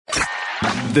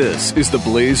This is the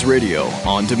Blaze Radio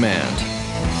on demand.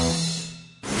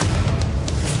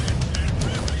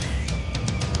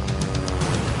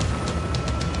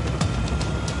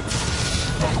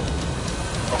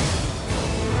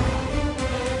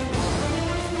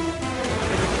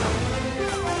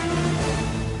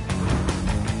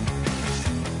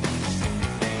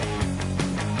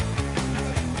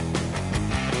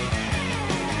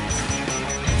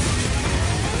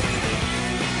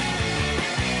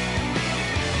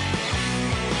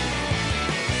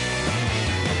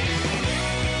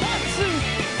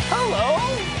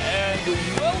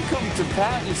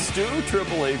 Pat and Stu,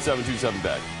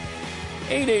 888-727-BECK.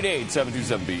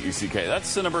 888-727-BECK.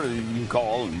 That's the number that you can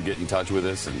call and get in touch with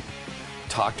us and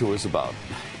talk to us about,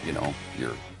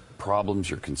 your problems,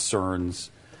 your concerns,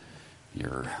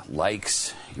 your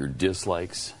likes, your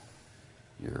dislikes,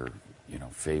 your,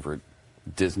 favorite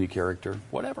Disney character,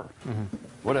 whatever.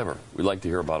 Whatever. We'd like to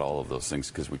hear about all of those things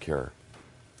because we care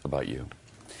about you.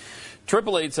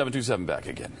 888-727-BECK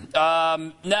again.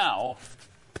 Now,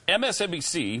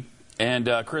 MSNBC and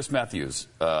Chris Matthews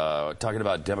talking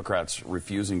about Democrats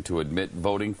refusing to admit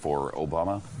voting for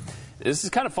Obama. This is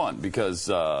kind of fun because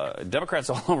Democrats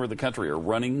all over the country are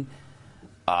running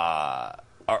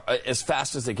as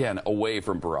fast as they can away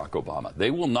from Barack Obama.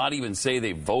 They will not even say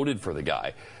they voted for the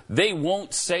guy. They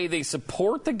won't say they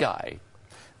support the guy.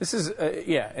 This is,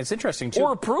 it's interesting, too.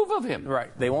 Or approve of him.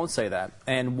 Right. They won't say that.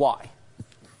 And why?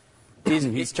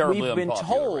 He's terribly We've been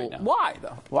unpopular told. right now. Why,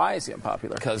 though? Why is he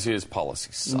unpopular? Because his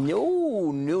policies suck.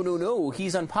 No.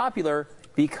 He's unpopular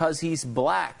because he's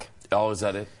black. Oh, is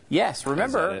that it? Yes.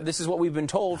 Remember, this is what we've been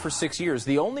told for 6 years.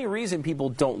 The only reason people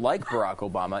don't like Barack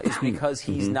Obama is because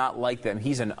he's not like them.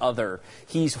 He's an other.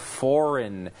 He's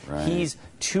foreign. Right. He's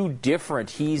too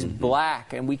different. He's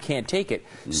black, and we can't take it.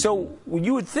 So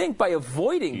you would think by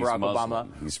avoiding He's Barack Muslim. Obama...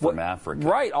 He's from Africa.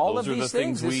 Right, all Those of are these the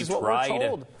things this we is what try we're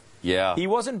told. to... Yeah. He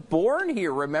wasn't born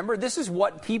here, remember? This is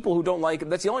what people who don't like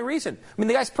him, that's the only reason. I mean,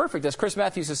 the guy's perfect, as Chris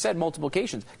Matthews has said multiple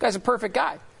occasions. The guy's a perfect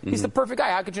guy. He's the perfect guy.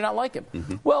 How could you not like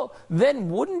him? Well, then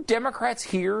wouldn't Democrats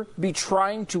here be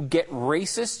trying to get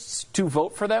racists to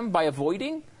vote for them by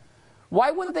avoiding? Why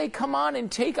wouldn't they come on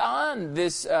and take on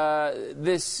this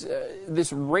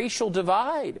racial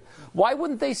divide? Why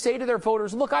wouldn't they say to their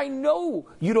voters, look, I know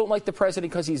you don't like the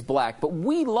president because he's black, but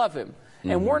we love him.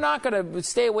 And we're not going to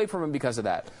stay away from him because of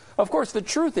that. Of course, the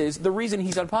truth is the reason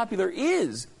he's unpopular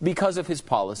is because of his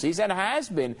policies and has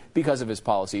been because of his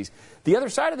policies. The other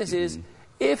side of this is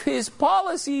if his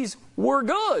policies were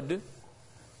good,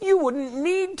 you wouldn't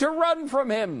need to run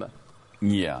from him.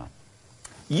 Yeah.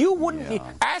 You wouldn't need.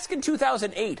 Ask in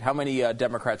 2008 how many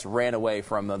Democrats ran away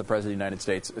from the President of the United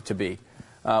States to be.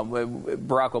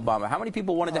 Barack Obama. How many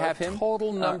people wanted to have him?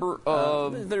 Total number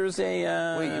of... There's a...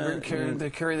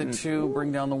 they carry the two,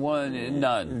 bring down the one,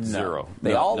 none. Zero.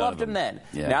 They all loved him then.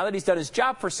 Yeah. Now that he's done his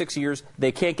job for 6 years,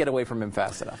 they can't get away from him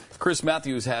fast enough. Chris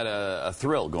Matthews had a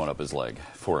thrill going up his leg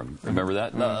for him. Remember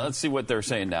that? Let's see what they're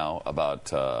saying now about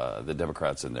the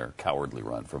Democrats and their cowardly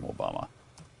run from Obama.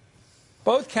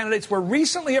 Both candidates were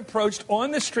recently approached on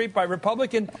the street by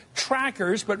Republican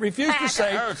trackers, but refused to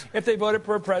say if they voted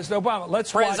for President Obama.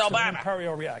 Let's watch the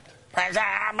Imperial react. President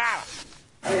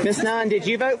Obama. Ms. Nunn, did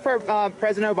you vote for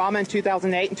President Obama in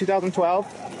 2008 and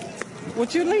 2012?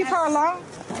 Would you leave her alone?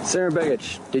 Senator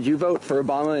Begich, did you vote for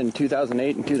Obama in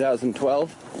 2008 and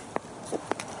 2012?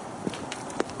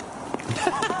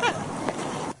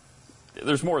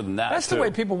 There's more than that. That's the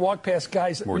way people walk past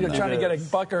guys trying to get a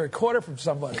buck or a quarter from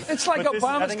somebody. It's like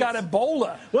Obama's got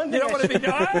Ebola. You know what I mean?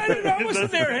 I didn't know. I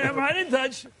wasn't near him. I didn't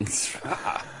touch.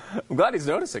 I'm glad he's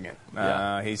noticing it.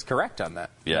 He's correct on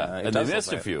that. Yeah, and they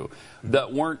missed a few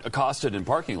that weren't accosted in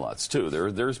parking lots, too.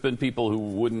 There's been people who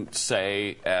wouldn't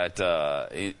say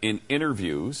in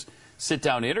interviews,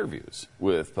 sit-down interviews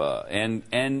with and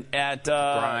at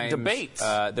Grimes, debates.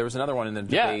 There was another one in the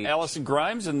debate. Yeah, Allison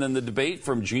Grimes, and then the debate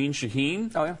from Jean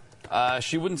Shaheen. Oh, yeah.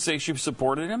 She wouldn't say she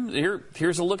supported him.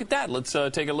 Here's a look at that. Let's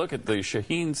take a look at the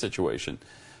Shaheen situation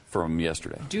from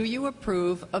yesterday. Do you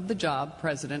approve of the job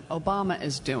President Obama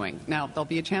is doing? Now, there'll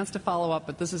be a chance to follow up,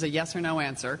 but this is a yes or no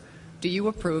answer. Do you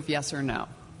approve, yes or no?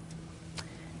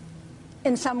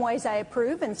 In some ways I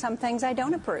approve, in some things I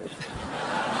don't approve.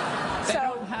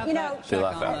 So,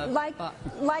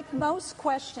 like most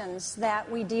questions that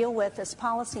we deal with as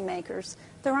policymakers,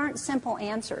 there aren't simple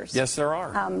answers. Yes, there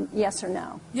are. Yes or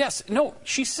no. Yes. No,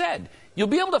 she said, you'll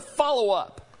be able to follow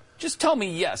up. Just tell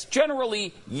me yes.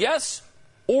 Generally, yes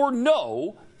or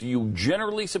no. Do you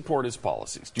generally support his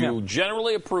policies? Do you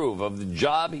generally approve of the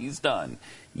job he's done?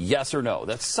 Yes or no?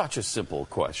 That's such a simple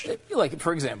question. Like,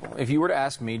 for example, if you were to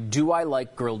ask me, do I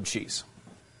like grilled cheese?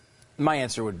 My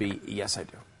answer would be yes, I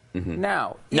do. Mm-hmm.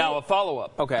 Now, a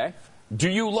follow-up. Okay. Do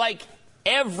you like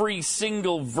every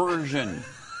single version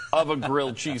of a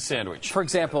grilled cheese sandwich? For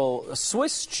example,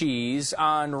 Swiss cheese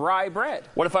on rye bread.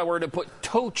 What if I were to put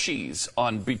toe cheese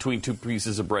on between two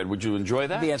pieces of bread? Would you enjoy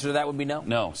that? The answer to that would be no.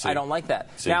 No. See. I don't like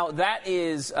that. See. Now,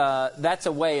 that's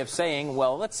a way of saying,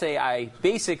 well, let's say I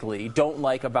basically don't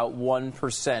like about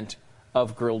 1%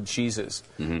 of grilled cheeses,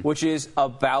 which is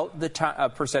about the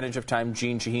percentage of time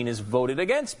Jeanne Shaheen has voted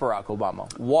against Barack Obama.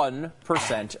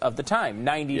 1% of the time.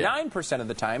 99% of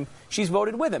the time, she's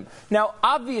voted with him. Now,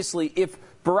 obviously, if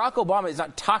Barack Obama is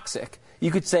not toxic,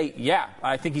 you could say, yeah,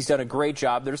 I think he's done a great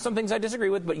job. There's some things I disagree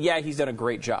with, but yeah, he's done a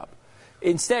great job.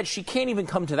 Instead, she can't even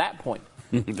come to that point.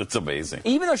 That's amazing.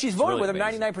 Even though she's voted really with him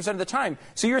amazing. 99% of the time.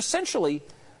 So you're essentially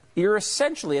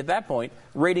at that point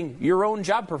rating your own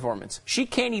job performance. She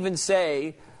can't even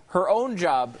say her own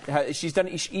job,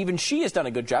 even she has done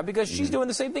a good job because she's doing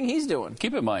the same thing he's doing.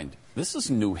 Keep in mind, this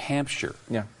is New Hampshire.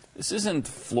 Yeah. This isn't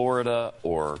Florida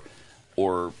or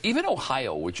even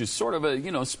Ohio, which is sort of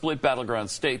a, split battleground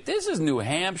state. This is New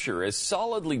Hampshire, as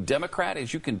solidly Democrat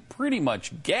as you can pretty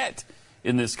much get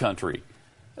in this country.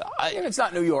 It's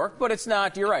not New York, but it's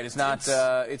not. You're right. It's not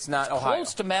Ohio.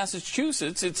 Close to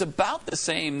Massachusetts. It's about the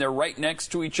same. They're right next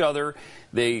to each other.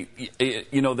 They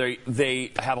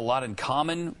have a lot in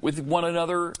common with one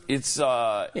another. It's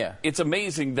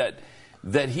amazing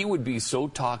that he would be so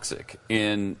toxic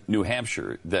in New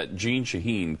Hampshire that Jeanne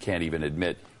Shaheen can't even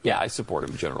admit. Yeah, I support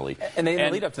him generally. And in the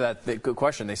lead up to that good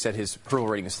question, they said his approval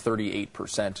rating is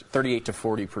 38%, 38 to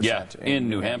 40%. Yeah, in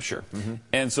New Hampshire. Mm-hmm.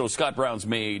 And so Scott Brown's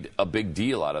made a big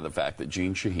deal out of the fact that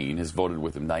Jeanne Shaheen has voted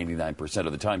with him 99%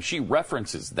 of the time. She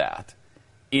references that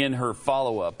in her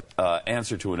follow-up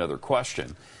answer to another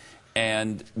question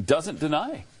and doesn't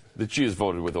deny that she has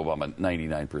voted with Obama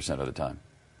 99% of the time.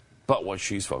 But what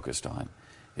she's focused on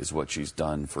is what she's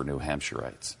done for New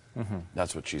Hampshireites. Mm-hmm.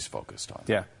 That's what she's focused on.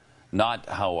 Yeah. Not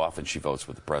how often she votes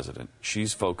with the president.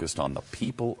 She's focused on the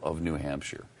people of New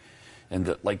Hampshire.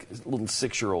 And like little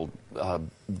 6-year-old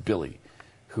Billy,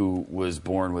 who was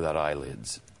born without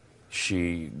eyelids,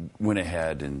 she went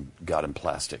ahead and got him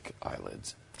plastic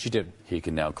eyelids. She did. He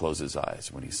can now close his eyes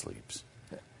when he sleeps.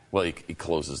 Well, he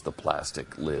closes the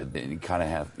plastic lid, and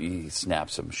he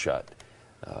snaps them shut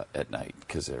at night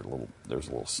because there's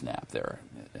a little snap there.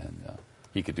 And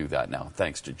he could do that now,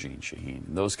 thanks to Jeanne Shaheen,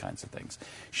 and those kinds of things.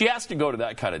 She has to go to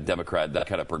that kind of Democrat, that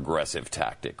kind of progressive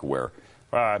tactic where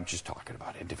I'm just talking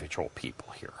about individual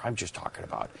people here. I'm just talking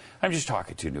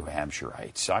to New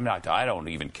Hampshireites. I don't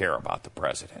even care about the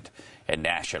president and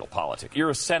national politics. You're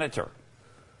a senator.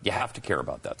 You have to care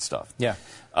about that stuff. Yeah.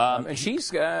 And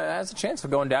she's has a chance of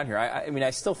going down here. I mean,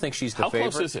 I still think she's the favorite. How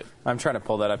close is it? I'm trying to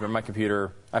pull that up. My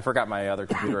computer, I forgot my other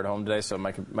computer at home today, so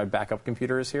my backup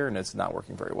computer is here, and it's not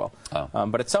working very well. Oh.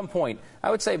 But at some point, I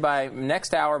would say by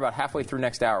next hour, about halfway through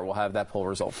next hour, we'll have that poll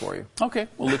result for you. Okay.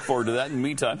 We'll look forward to that. In the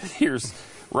meantime, here's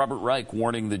Robert Reich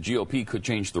warning the GOP could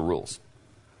change the rules.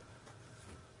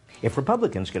 If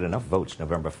Republicans get enough votes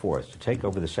November 4th to take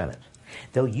over the Senate,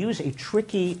 they'll use a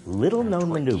tricky, little-known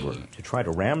maneuver to try to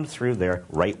ram through their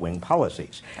right-wing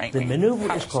policies. The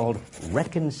maneuver is called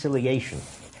reconciliation,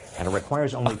 and it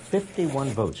requires only 51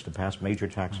 votes to pass major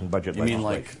tax and budget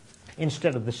legislation.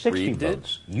 Instead of the 60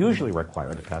 votes usually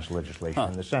required to pass legislation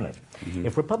in the Senate. Mm-hmm.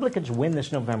 If Republicans win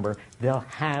this November, they'll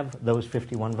have those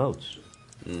 51 votes.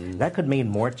 That could mean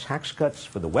more tax cuts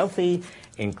for the wealthy,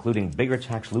 including bigger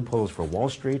tax loopholes for Wall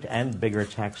Street and bigger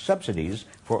tax subsidies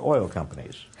for oil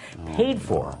companies, paid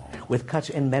for with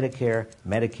cuts in Medicare,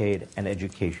 Medicaid, and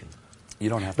education. You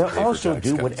don't have to They'll also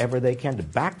do whatever they can to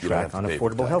backtrack on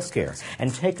affordable health care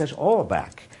and take us all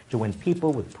back to when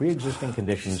people with pre-existing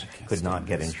conditions could not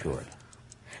get insured.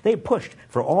 They pushed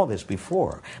for all this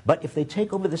before, but if they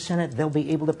take over the Senate, they'll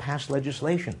be able to pass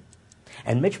legislation.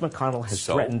 And Mitch McConnell has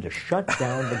threatened to shut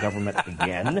down the government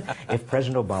again if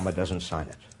President Obama doesn't sign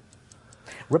it.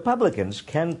 Republicans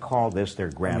can call this their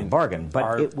grand bargain,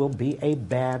 but it will be a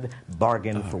bad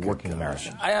bargain for working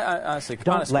Americans. I honestly,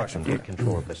 don't let them get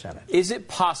control of the Senate. Is it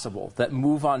possible that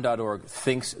MoveOn.org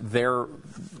thinks their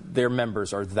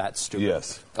members are that stupid?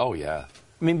 Yes. Oh, yeah.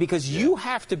 I mean, because you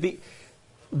have to be...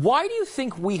 Why do you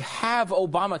think we have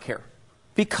Obamacare?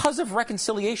 Because of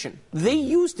reconciliation. They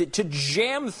used it to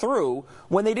jam through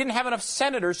when they didn't have enough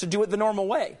senators to do it the normal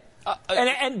way.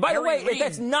 And by the way,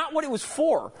 that's not what it was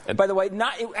for. By the way,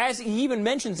 as he even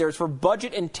mentions there, it's for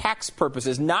budget and tax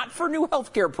purposes, not for new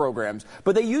health care programs.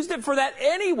 But they used it for that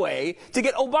anyway to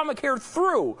get Obamacare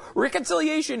through.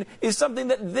 Reconciliation is something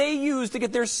that they use to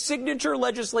get their signature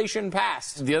legislation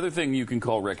passed. The other thing you can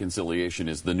call reconciliation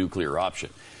is the nuclear option.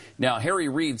 Now, Harry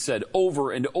Reid said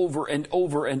over and over and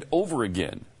over and over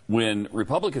again when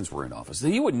Republicans were in office that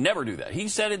he would never do that. He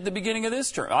said at the beginning of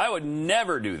this term, I would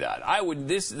never do that.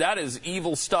 That is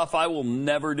evil stuff. I will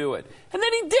never do it. And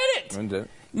then he did it.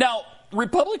 Now,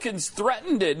 Republicans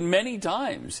threatened it many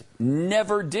times.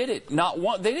 Never did it. Not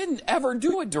one. They didn't ever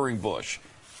do it during Bush.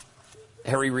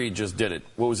 Harry Reid just did it.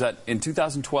 What was that, in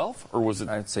 2012? Or was it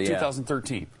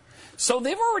 2013? Yeah. So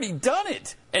they've already done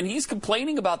it. And he's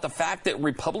complaining about the fact that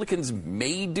Republicans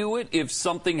may do it if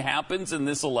something happens in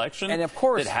this election. And of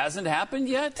course, that hasn't happened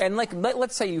yet. And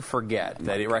let's say you forget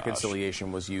that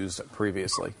reconciliation was used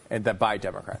previously and that by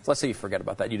Democrats. Let's say you forget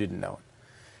about that. You didn't know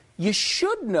it. You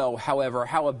should know, however,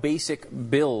 how a basic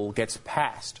bill gets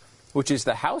passed, which is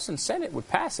the House and Senate would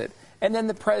pass it, and then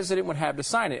the president would have to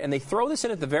sign it. And they throw this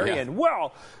in at the very end.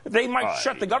 Well, they might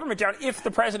shut the government down if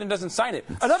the president doesn't sign it.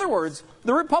 In other words,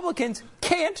 the Republicans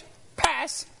can't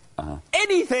pass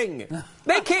anything.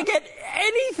 They can't get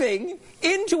anything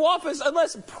into office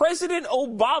unless President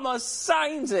Obama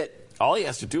signs it. All he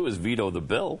has to do is veto the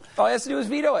bill. All he has to do is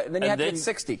veto it, and then you have to get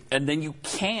 60. And then you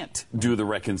can't do the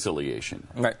reconciliation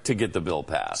to get the bill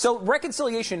passed. So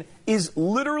reconciliation is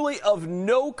literally of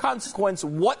no consequence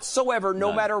whatsoever,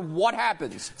 no matter what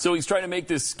happens. So he's trying to make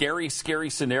this scary, scary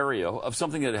scenario of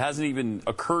something that hasn't even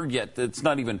occurred yet, that's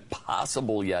not even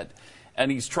possible yet.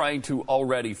 And he's trying to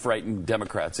already frighten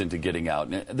Democrats into getting out.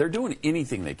 And they're doing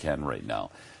anything they can right now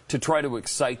to try to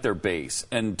excite their base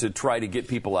and to try to get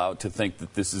people out to think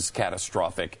that this is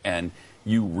catastrophic and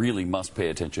you really must pay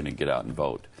attention and get out and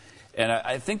vote. And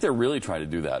I think they're really trying to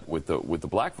do that with the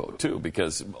black vote, too,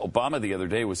 because Obama the other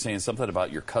day was saying something about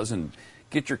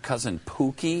get your cousin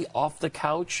Pookie off the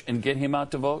couch and get him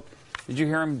out to vote. Did you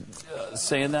hear him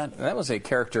saying that? That was a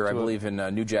character, I believe, in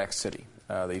New Jack City.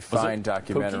 The fine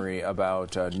documentary Pookie?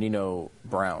 About Nino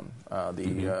Brown,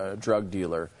 the drug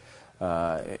dealer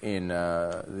in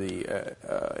the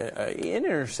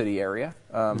inner city area,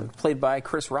 played by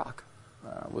Chris Rock,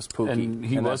 was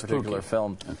Pookie in that particular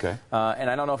film. Okay. And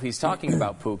I don't know if he's talking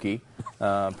about Pookie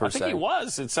per se. I think he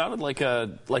was. It sounded like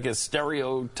a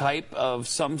stereotype of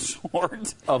some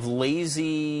sort. Of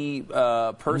lazy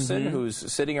person who's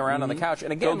sitting around on the couch.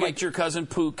 And again, go get your cousin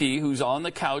Pookie, who's on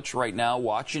the couch right now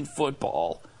watching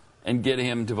football, and get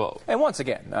him to vote. And once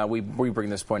again, we bring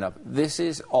this point up. This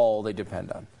is all they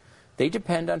depend on. They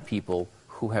depend on people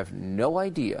who have no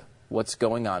idea what's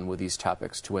going on with these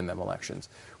topics to win them elections.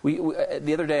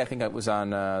 The other day, I think I was on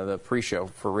the pre-show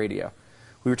for radio.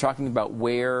 We were talking about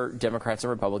where Democrats and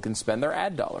Republicans spend their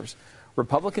ad dollars.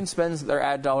 Republicans spend their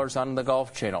ad dollars on the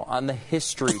Golf Channel, on the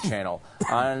History Channel,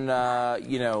 on, I'm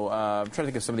trying to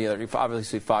think of some of the other,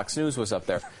 obviously Fox News was up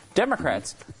there.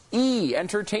 Democrats,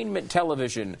 Entertainment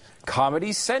Television,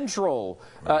 Comedy Central,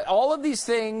 all of these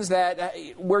things that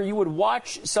where you would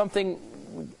watch something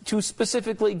to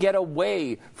specifically get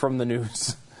away from the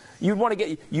news. You want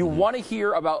to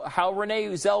hear about how Renee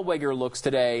Zellweger looks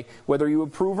today, whether you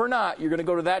approve or not. You're going to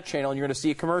go to that channel and you're going to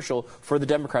see a commercial for the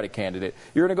Democratic candidate.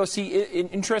 You're going to go see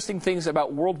interesting things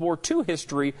about World War II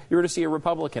history. You're going to see a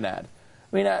Republican ad.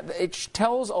 I mean, it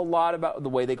tells a lot about the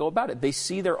way they go about it. They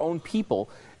see their own people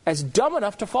as dumb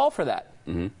enough to fall for that.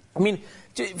 I mean,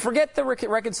 forget the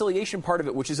reconciliation part of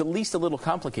it, which is at least a little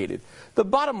complicated. The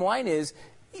bottom line is,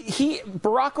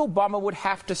 Barack Obama would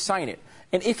have to sign it.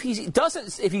 And if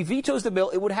he vetoes the bill,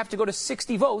 it would have to go to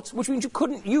 60 votes, which means you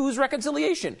couldn't use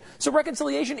reconciliation. So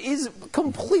reconciliation is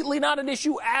completely not an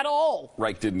issue at all.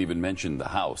 Reich didn't even mention the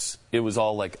House. It was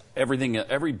all like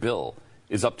every bill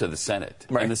is up to the Senate,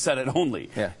 and the Senate only.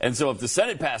 Yeah. And so if the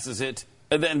Senate passes it,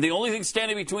 then the only thing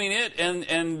standing between it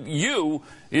and you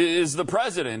is the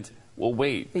president. Well,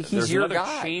 wait, there's your another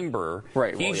guy. chamber.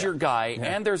 Right, He's your guy,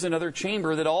 and there's another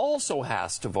chamber that also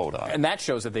has to vote on it. And that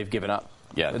shows that they've given up.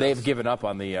 Yeah, they've given up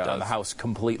on the House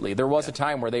completely. There was a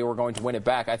time where they were going to win it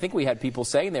back. I think we had people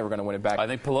saying they were going to win it back. I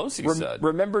think Pelosi said.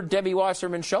 Remember Debbie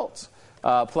Wasserman Schultz?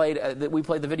 We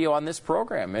played the video on this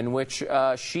program in which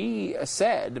she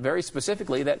said very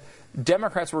specifically that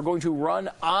Democrats were going to run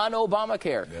on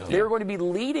Obamacare. Yeah. They were going to be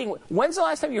leading. When's the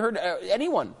last time you heard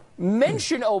anyone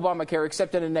mention Obamacare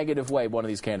except in a negative way, one of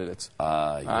these candidates?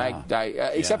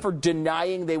 Except for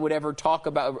denying they would ever talk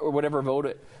about or would ever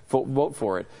vote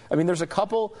for it. I mean, there's a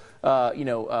couple,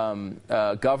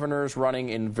 governors running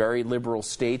in very liberal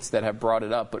states that have brought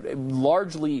it up, but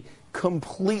largely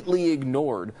completely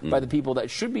ignored by the people that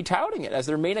should be touting it as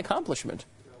their main accomplishment.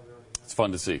 It's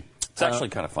fun to see. It's actually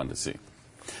kind of fun to see.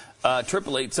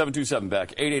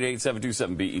 888-727-BECK,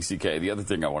 888-727-BECK. The other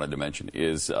thing I wanted to mention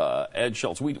is Ed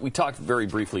Schultz. We talked very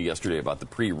briefly yesterday about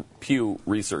the Pew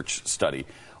Research study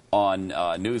on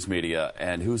news media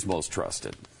and who's most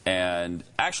trusted. And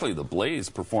actually, the Blaze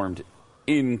performed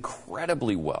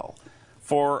incredibly well.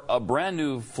 For a brand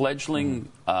new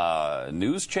fledgling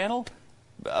news channel,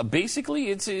 basically,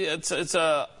 it's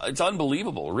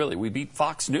unbelievable, really. We beat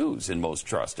Fox News in most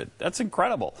trusted. That's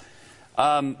incredible.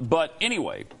 But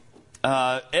anyway,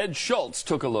 Ed Schultz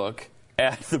took a look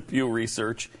at the Pew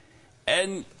Research,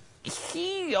 and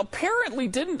he apparently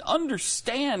didn't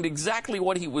understand exactly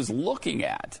what he was looking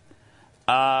at.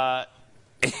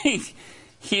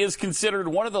 He is considered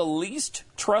one of the least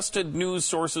trusted news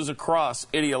sources across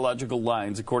ideological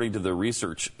lines, according to the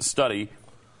research study.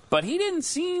 But he didn't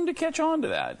seem to catch on to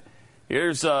that.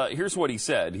 Here's what he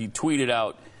said. He tweeted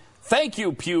out, "Thank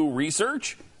you, Pew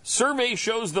Research. Survey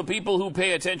shows the people who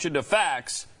pay attention to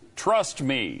facts trust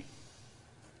me."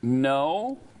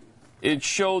 No, it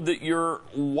showed that you're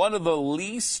one of the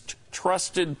least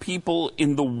trusted people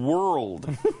in the world,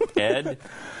 Ed.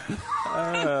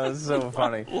 So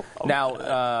funny.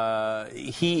 Now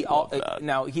he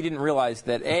didn't realize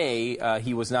that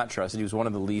he was not trusted. He was one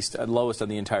of the lowest on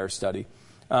the entire study.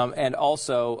 And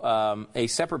also, a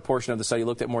separate portion of the study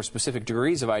looked at more specific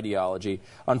degrees of ideology.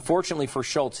 Unfortunately for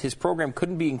Schultz, his program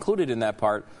couldn't be included in that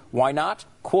part. Why not?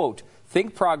 Quote,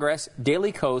 Think Progress,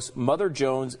 Daily Kos, Mother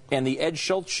Jones, and The Ed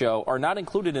Schultz Show are not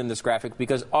included in this graphic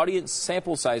because audience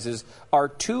sample sizes are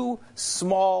too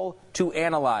small to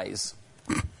analyze.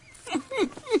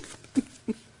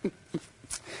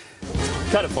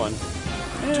 Kind of fun.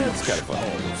 Yeah, it's kind of fun.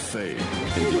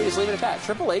 We'll just leave it at that.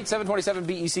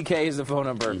 888-727-BECK is the phone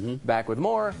number. Back with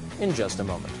more in just a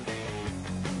moment.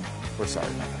 We're sorry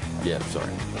about that. Yeah,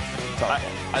 sorry.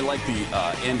 I like the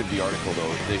end of the article,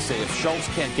 though. They say if Schultz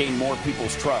can't gain more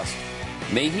people's trust,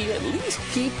 may he at least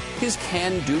keep his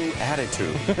can-do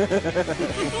attitude. Good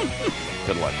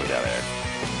luck with that, Ed.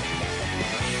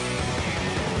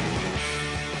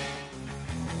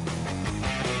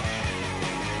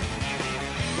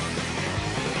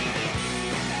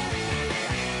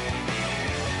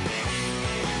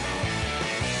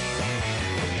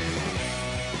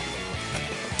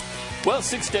 Well,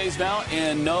 6 days now,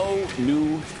 and no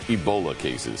new Ebola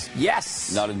cases.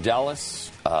 Yes. Not in Dallas,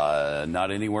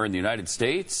 not anywhere in the United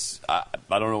States. I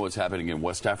don't know what's happening in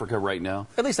West Africa right now.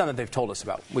 At least none that they've told us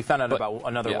about. We found out about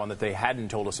another one that they hadn't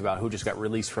told us about, who just got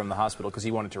released from the hospital because he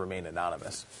wanted to remain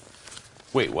anonymous.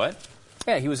 Wait, what?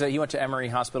 Yeah, he went to Emory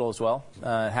Hospital as well.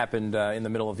 It happened in the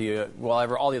middle of the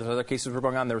while all the other cases were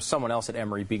going on. There was someone else at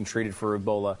Emory being treated for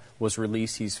Ebola. Was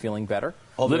released. He's feeling better.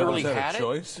 Oh, literally had it?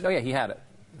 Choice? Oh yeah, he had it.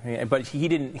 But he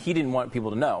didn't want people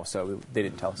to know, so they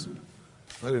didn't tell us.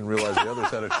 I didn't realize the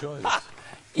others had a choice.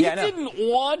 He didn't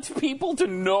want people to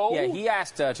know? Yeah, he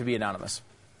asked to be anonymous.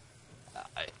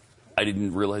 I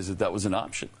didn't realize that was an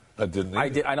option. I didn't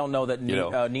either. I don't know that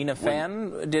Nina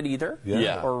Fan did either.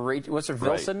 Yeah. Or what's her,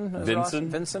 Vilson? Right.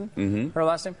 Vincent. Vincent? Her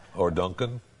last name? Or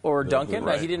Duncan. Or Duncan.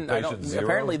 Right. He didn't. Zero.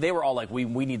 Apparently, they were all like,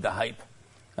 we need the hype.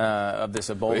 Of this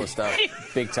Ebola stuff,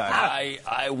 big time.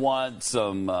 I want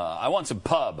some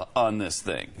pub on this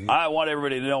thing. I want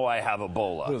everybody to know I have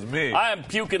Ebola. It was me. I am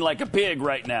puking like a pig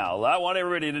right now. I want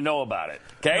everybody to know about it.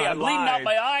 Okay, I'm bleeding out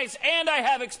my eyes, and I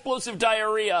have explosive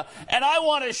diarrhea, and I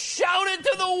want to shout it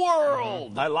to the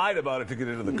world. I lied about it to get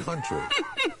into the country,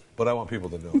 but I want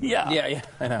people to know. Yeah,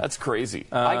 I know. That's crazy.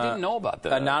 I didn't know about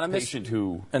that. Anonymous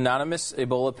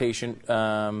Ebola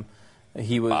patient.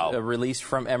 He was released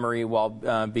from Emory while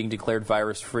being declared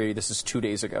virus-free. This is 2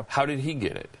 days ago. How did he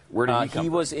get it? Where did he come from? He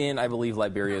was in, I believe,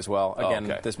 Liberia as well.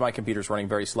 Again, my computer's running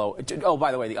very slow. Oh,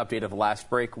 by the way, the update of the last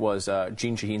break was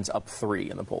Gene Shaheen's up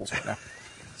 3 in the polls right now.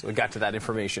 So we got to that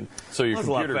information. So your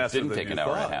computer didn't take an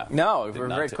hour and a half. No, we're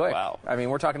very quick. Wow. I mean,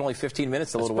 we're talking only 15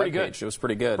 minutes, the little web page. It was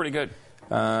pretty good. Pretty good.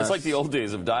 It's like the old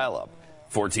days of dial-up.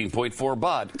 14.4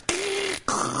 baud.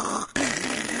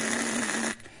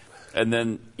 And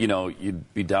then,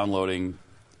 you'd be downloading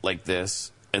like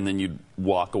this, and then you'd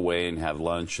walk away and have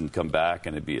lunch and come back,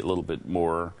 and it'd be a little bit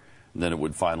more, and then it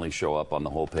would finally show up on the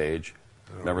whole page.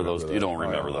 Remember those? You don't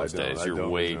remember those days. You're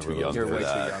way too young for that, You're way too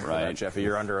young for that, Jeffy.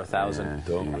 You're under 1,000.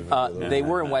 They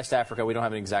were in West Africa. We don't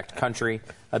have an exact country.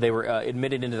 They were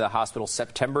admitted into the hospital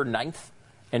September 9th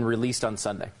and released on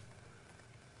Sunday.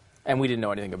 And we didn't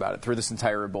know anything about it through this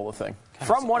entire Ebola thing.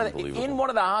 From one of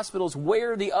the hospitals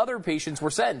where the other patients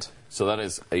were sent. So that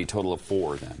is a total of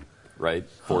 4 then, right?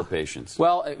 4 patients.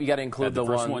 Well, you got to include the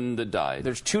first one that died.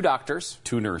 There's 2 doctors.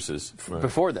 2 nurses.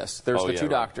 Before this, there's the 2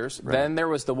 doctors. Right. Then there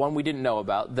was the one we didn't know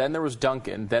about. Then there was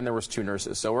Duncan. Then there was 2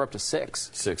 nurses. So we're up to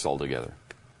 6. 6 altogether.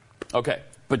 Okay,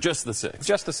 but just the 6.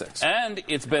 Just the 6. And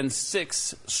it's been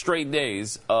 6 straight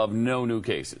days of no new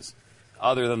cases,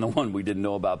 other than the one we didn't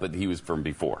know about, but he was from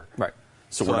before. Right.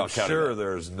 So we're I'm not counting sure that.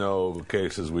 there's no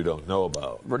cases we don't know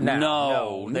about.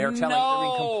 No. They're being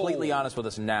completely honest with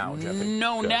us now, Jeffy.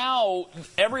 Now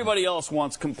everybody else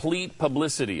wants complete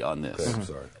publicity on this. Okay, I'm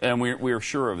sorry. And we're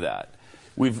sure of that.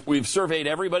 We've surveyed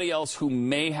everybody else who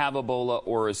may have Ebola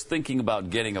or is thinking about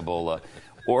getting Ebola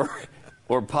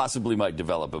or possibly might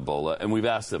develop Ebola, and we've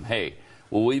asked them, hey,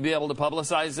 will we be able to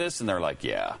publicize this? And they're like,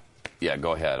 yeah,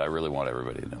 go ahead. I really want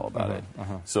everybody to know about it.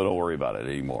 So don't worry about it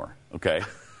anymore, okay?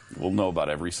 We'll know about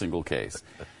every single case.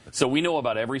 So we know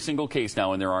about every single case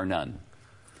now, and there are none.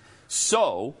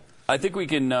 So I think we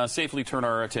can safely turn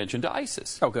our attention to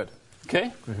ISIS. Oh, good.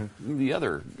 Okay? The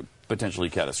other potentially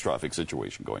catastrophic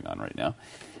situation going on right now.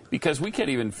 Because we can't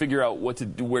even figure out what to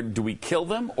do. Where do we kill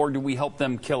them or do we help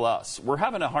them kill us? We're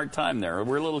having a hard time there.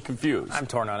 We're a little confused. I'm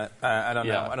torn on it. I don't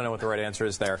know. I don't know what the right answer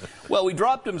is there. Well, we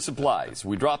dropped them supplies.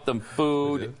 We dropped them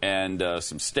food and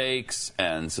some steaks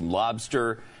and some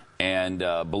lobster and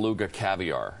beluga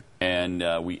caviar. And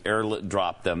we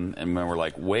airdropped them, and then we're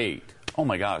like, wait, oh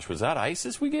my gosh, was that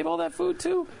ISIS we gave all that food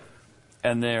to?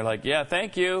 And they're like, yeah,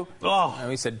 thank you. Oh. And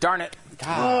we said, darn it.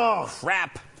 God,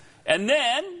 crap. And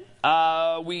then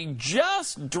we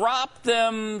just dropped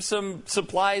them some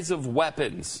supplies of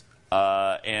weapons.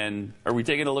 And are we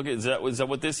taking a look at, is that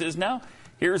what this is now?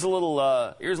 Here's a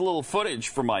little footage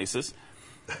from ISIS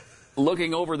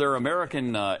looking over their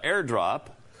American airdrop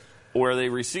where they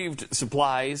received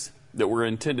supplies that were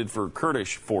intended for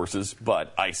Kurdish forces,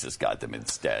 but ISIS got them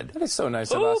instead. That is so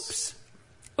nice of us.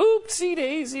 Oopsie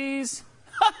daisies.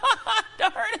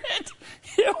 Darn it.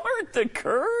 You weren't the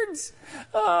Kurds?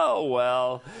 Oh,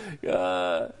 well,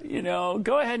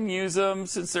 go ahead and use them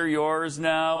since they're yours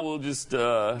now. We'll just...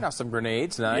 Got some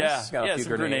grenades, nice. Yeah, got a few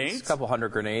some grenades. A couple hundred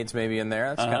grenades maybe in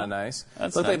there. That's kind of nice.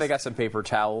 That's Looks nice. like they got some paper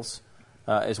towels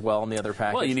as well in the other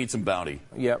package. Well, you need some bounty.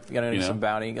 Yep, you gotta need some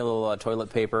bounty. A little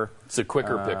toilet paper. It's a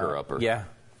quicker picker-upper. Yeah.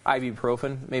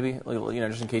 Ibuprofen, maybe,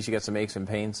 just in case you got some aches and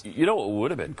pains. You know what would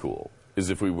have been cool is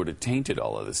if we would have tainted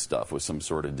all of this stuff with some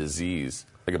sort of disease,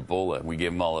 like Ebola. We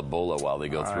gave them all Ebola while they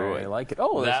go through it. I like it.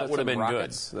 Oh, that would have been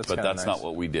rockets. good, but that's not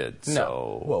what we did. No.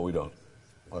 So. Well, we don't.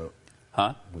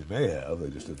 Huh? We may have. They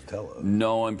just didn't tell us.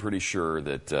 No, I'm pretty sure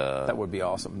that... that would be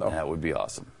awesome, though. That would be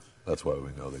awesome. That's why we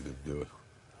know they didn't do it.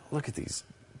 Look at these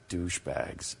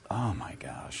douchebags. Oh, my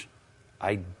gosh.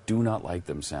 I do not like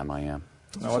them, Sam. I am.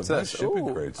 Oh, what's nice this?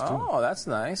 shipping crates, too. Oh, that's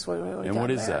nice. What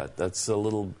is that? That's a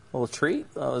little treat?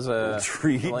 Oh, there's a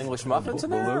treat. Little English muffins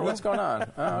in there? What's going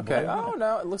on? Oh, okay. Oh,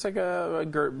 no, it looks like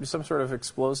some sort of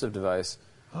explosive device.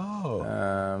 Oh.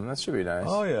 That should be nice.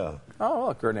 Oh, yeah. Oh,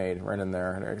 look, grenade right in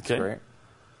there. It's great.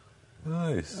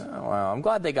 Nice. Oh, wow. I'm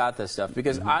glad they got this stuff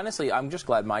because, honestly, I'm just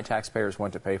glad my taxpayers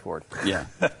went to pay for it. Yeah.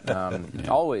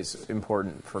 Always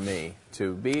important for me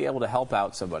to be able to help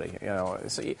out somebody.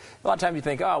 So a lot of times you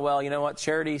think, oh, well, you know what,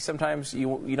 charity, sometimes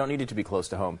you don't need it to be close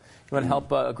to home. You want to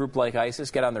help a group like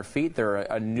ISIS get on their feet. They're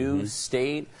a new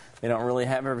state. They don't really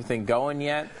have everything going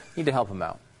yet. You need to help them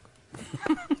out.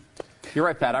 You're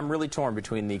right, Pat. I'm really torn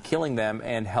between the killing them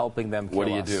and helping them kill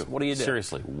us. What do you do?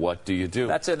 Seriously, what do you do?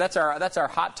 That's our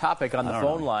hot topic on the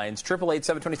phone lines.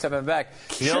 888-727-BECK.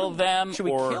 Kill them Should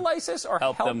we kill ISIS or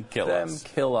help them kill us?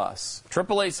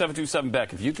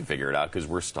 888-727-BECK. If you can figure it out, because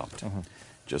we're stumped,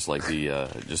 just like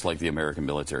the American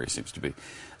military seems to be.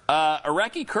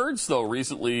 Iraqi Kurds, though,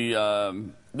 recently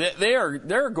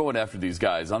they're going after these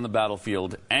guys on the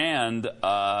battlefield and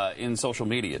in social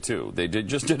media too. They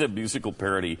just did a musical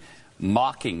parody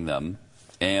mocking them,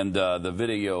 and the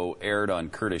video aired on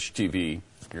Kurdish TV.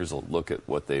 Here's a look at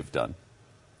what they've done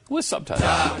with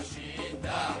subtitles.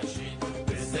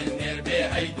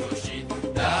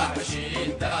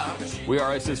 We are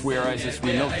ISIS, we are ISIS,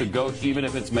 we milk the goat even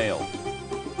if it's male.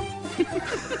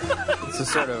 It's a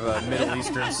sort of a Middle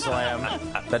Eastern slam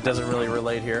that doesn't really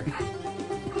relate here.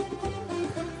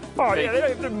 Oh, yeah, they don't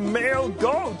have the male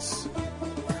goats.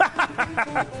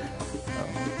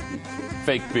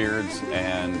 Fake beards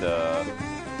and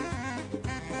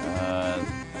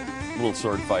little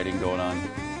sword fighting going on.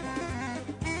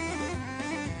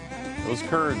 Those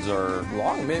Kurds are...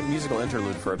 Long musical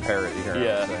interlude for a parody here.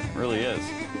 Yeah, it really is.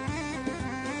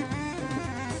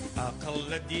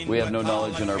 We have no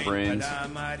knowledge in our brains.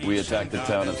 We attack the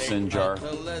town of Sinjar.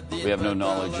 We have no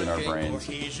knowledge in our brains.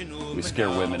 We scare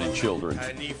women and children.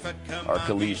 Our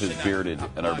caliph is bearded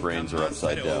and our brains are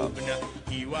upside down.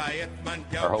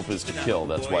 Our hope is to kill.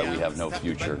 That's why we have no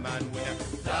future.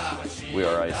 We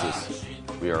are ISIS.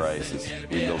 We are ISIS.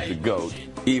 We milk the goat,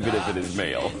 even if it is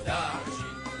male.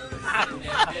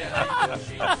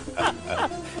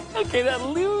 Okay, that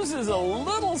loses a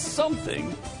little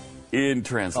something in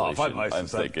translation. I'm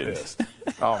thinking.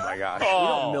 Oh my gosh. We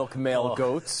don't milk male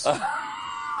goats.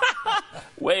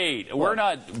 Wait, we're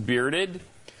not bearded?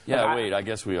 Yeah, wait, I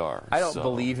guess we are. I don't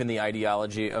believe in the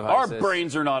ideology of Our ISIS.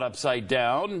 brains are not upside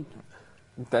down.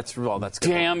 That's good.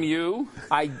 Damn you!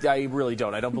 I really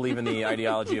don't. I don't believe in the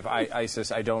ideology of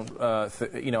ISIS. I don't,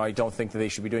 I don't think that they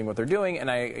should be doing what they're doing,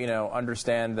 and I,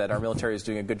 understand that our military is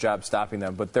doing a good job stopping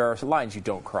them. But there are lines you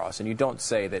don't cross, and you don't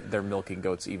say that they're milking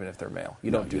goats even if they're male. You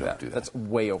don't do that. That's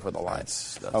way over the line.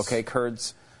 That's okay,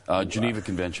 Kurds. Geneva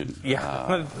Convention.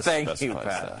 Yeah, thank you,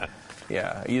 Pat.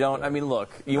 Yeah, you don't. I mean, look,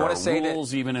 you want to say that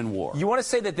rules even in war. You want to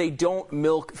say that they don't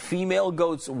milk female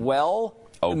goats well?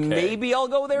 Okay. Maybe I'll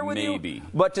go there with you. Maybe.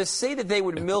 But to say that they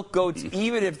would milk goats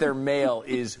even if they're male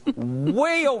is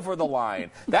way over the line.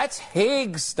 That's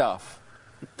Hague stuff.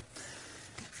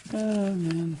 Oh,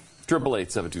 man.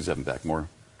 888-727 back. More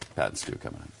Pat and Stu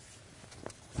coming up.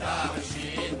 I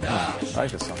like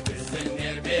this song.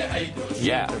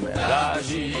 Yeah.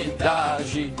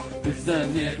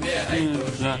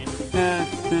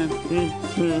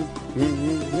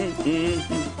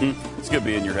 It's going to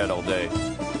be in your head all day.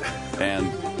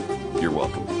 And you're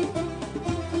welcome.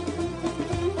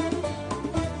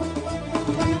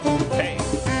 Hey.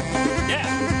 Yeah.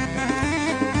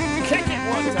 Kick it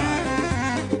one time.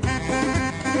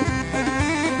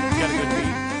 Got a good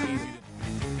beat. Easy.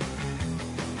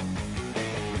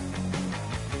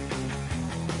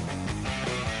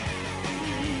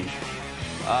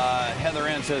 Heather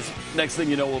Ann says, next thing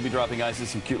you know, we'll be dropping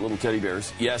ISIS some cute little teddy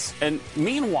bears. Yes. And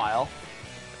meanwhile,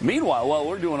 while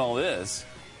we're doing all this,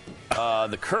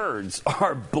 the Kurds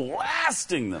are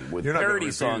blasting them with parody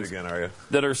songs again, are you?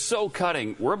 that are so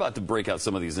cutting. We're about to break out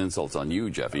some of these insults on you,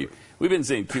 Jeffy. We've been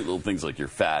saying cute little things like you're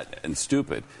fat and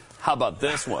stupid. How about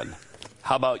this one?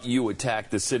 How about you attack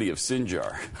the city of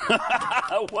Sinjar?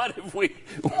 What if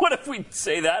we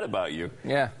say that about you?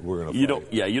 Yeah, we're gonna. You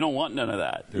don't want none of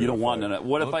that. You don't want none of that.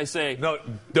 What if I say? No,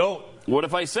 don't. What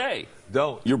if I say?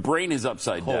 Don't. Your brain is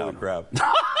upside down. Holy crap.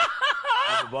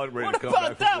 What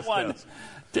about that one?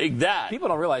 Take that. People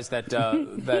don't realize that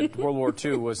that World War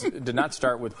II did not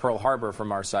start with Pearl Harbor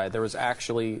from our side. There was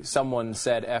actually someone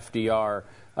said FDR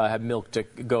had milked a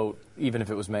goat even if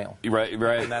it was male. Right.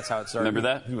 And that's how it started. Remember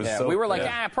that? Yeah, we were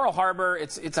like, Pearl Harbor.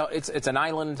 It's an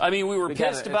island. I mean, we were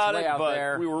pissed about it, but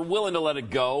there. we were willing to let it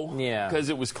go. Yeah, because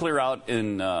it was clear out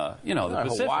in the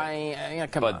Pacific. Hawaii.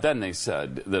 But then they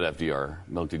said that FDR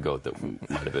milked a goat that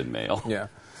might have been male. Yeah.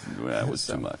 That was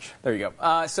too much. There you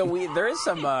go.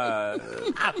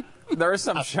 There is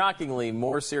some shockingly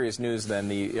more serious news than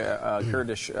the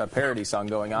Kurdish parody song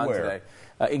going on today.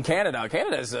 In Canada.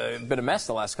 Canada's been a mess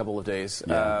the last couple of days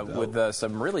with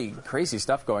some really crazy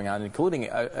stuff going on, including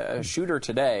a shooter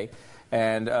today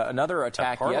and another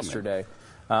attack yesterday.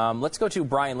 Let's go to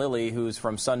Brian Lilly, who's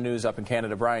from Sun News up in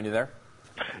Canada. Brian, you there?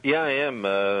 Yeah, I am.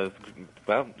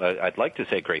 Well, I'd like to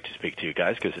say great to speak to you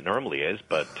guys because it normally is,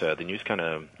 but the news kind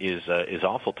of is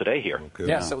awful today here. Okay.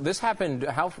 Yeah, so this happened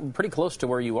pretty close to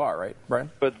where you are, right, Brian?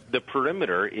 But the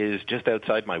perimeter is just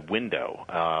outside my window.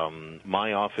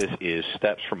 My office is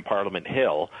steps from Parliament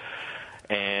Hill,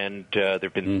 and there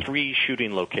have been 3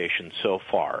 shooting locations so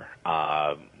far.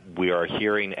 We are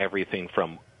hearing everything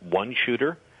from one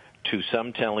shooter to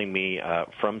some telling me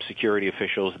from security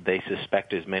officials they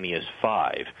suspect as many as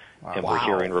 5. And we're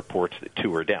hearing reports that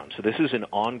 2 are down. So this is an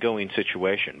ongoing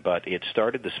situation, but it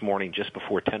started this morning just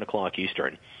before 10 o'clock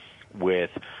Eastern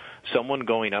with someone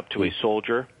going up to a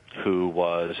soldier who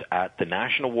was at the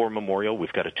National War Memorial.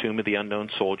 We've got a Tomb of the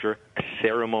Unknown Soldier. A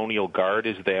ceremonial guard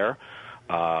is there,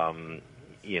 and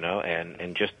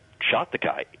just shot the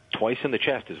guy twice in the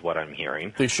chest is what I'm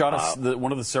hearing. They shot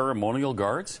one of the ceremonial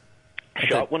guards?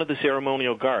 Shot one of the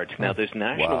ceremonial guards. Now, this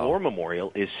National War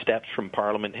Memorial is steps from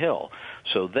Parliament Hill.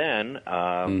 So then,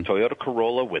 Toyota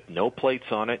Corolla with no plates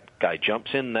on it, guy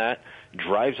jumps in that,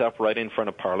 drives up right in front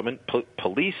of Parliament.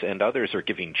 Police and others are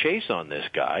giving chase on this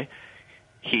guy.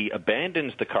 He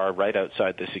abandons the car right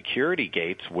outside the security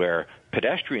gates where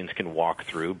pedestrians can walk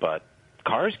through, but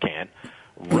cars can't.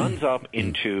 Runs up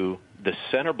into the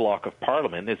center block of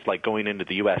Parliament. It's like going into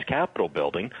the U.S. Capitol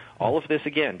building. All of this,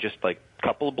 again, just like a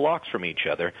couple of blocks from each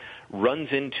other.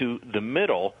 Runs into the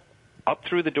middle, up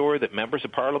through the door that members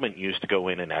of Parliament used to go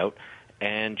in and out,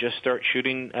 and just start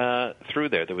shooting through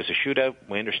there. There was a shootout.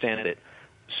 We understand that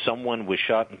someone was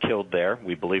shot and killed there.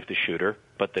 We believe the shooter,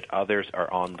 but that others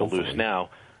are on the loose now.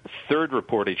 3rd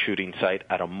reported shooting site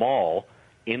at a mall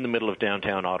in the middle of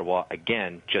downtown Ottawa,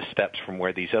 again, just steps from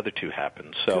where these other 2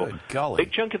 happened. So,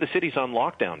 big chunk of the city's on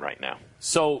lockdown right now.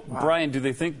 So, Brian, do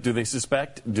they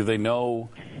suspect, do they know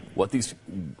what these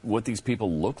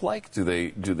people look like? Do they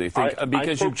think,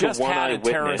 because you just had a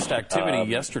terrorist activity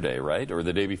yesterday, right, or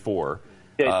the day before?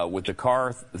 with the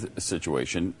car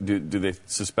situation, do they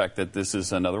suspect that this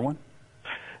is another one?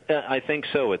 I think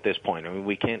so at this point. I mean,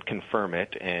 we can't confirm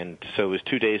it. And so it was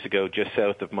 2 days ago, just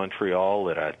south of Montreal,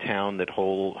 at a town that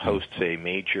hosts a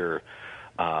major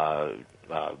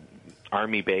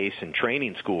Army base and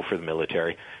training school for the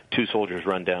military. 2 soldiers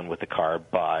run down with a car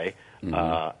by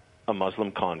a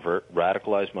Muslim convert,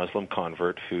 radicalized Muslim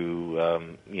convert, who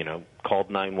called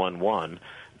 911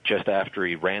 just after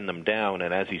he ran them down,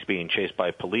 and as he's being chased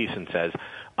by police, and says,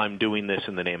 "I'm doing this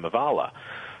in the name of Allah."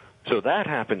 So that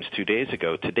happens 2 days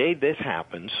ago. Today this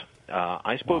happens.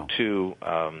 I spoke to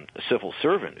a civil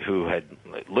servant who had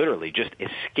literally just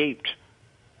escaped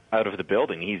out of the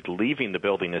building. He's leaving the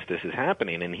building as this is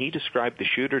happening, and he described the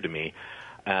shooter to me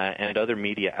and other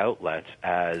media outlets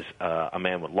as a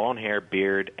man with long hair,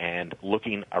 beard, and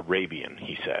looking Arabian,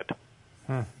 he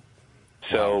said.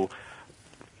 So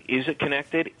is it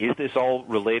connected? Is this all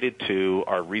related to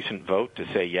our recent vote to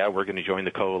say, yeah, we're going to join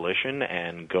the coalition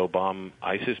and go bomb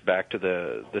ISIS back to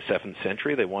the 7th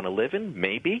century they want to live in?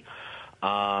 Maybe.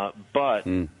 But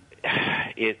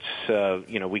it's,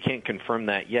 we can't confirm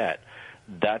that yet.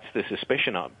 That's the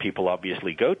suspicion people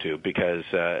obviously go to because,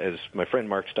 as my friend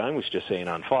Mark Stein was just saying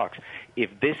on Fox, if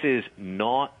this is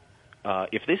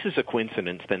a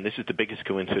coincidence, then this is the biggest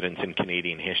coincidence in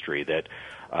Canadian history, that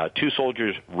 2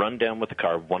 soldiers run down with the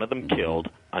car, one of them killed,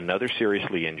 another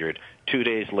seriously injured. 2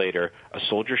 days later, a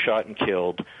soldier shot and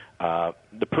killed.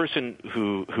 The person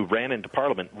who ran into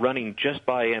Parliament running just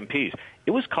by MPs.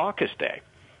 It was caucus day.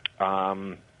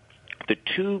 The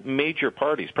 2 major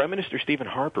parties, Prime Minister Stephen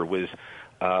Harper was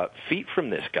feet from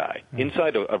this guy,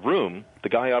 inside a room. The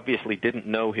guy obviously didn't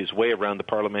know his way around the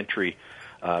parliamentary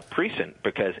precinct,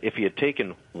 because if he had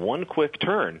taken one quick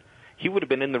turn, he would have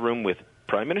been in the room with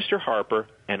Prime Minister Harper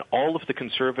and all of the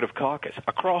Conservative caucus.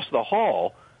 Across the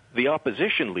hall, the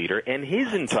opposition leader and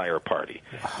his entire party.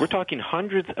 We're talking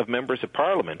hundreds of members of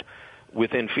Parliament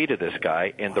within feet of this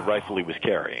guy and the rifle he was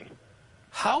carrying.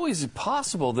 How is it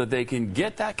possible that they can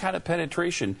get that kind of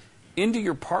penetration into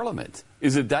your Parliament?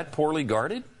 Is it that poorly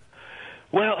guarded?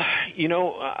 Well,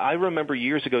 I remember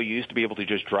years ago you used to be able to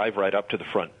just drive right up to the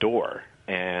front door,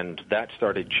 and that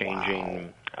started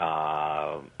changing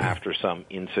after some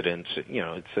incidents.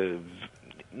 It's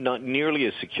not nearly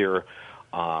as secure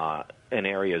an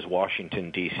area as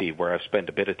Washington, D.C., where I've spent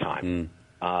a bit of time.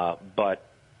 But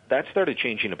that started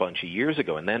changing a bunch of years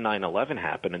ago, and then 9/11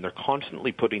 happened, and they're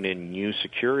constantly putting in new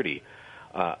security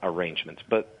arrangements.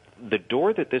 But the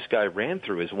door that this guy ran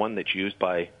through is one that's used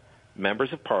by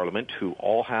members of Parliament who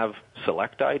all have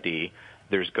select ID.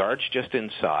 There's guards just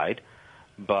inside,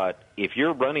 but if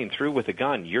you're running through with a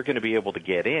gun, you're going to be able to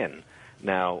get in.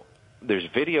 Now, there's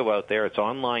video out there. It's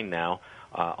online now.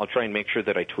 I'll try and make sure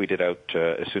that I tweet it out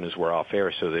as soon as we're off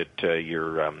air so that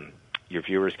your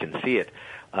viewers can see it.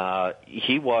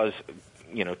 He was,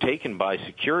 taken by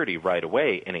security right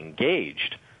away and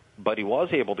engaged, but he was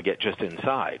able to get just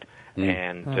inside,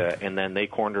 and then they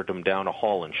cornered him down a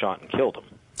hall and shot and killed him.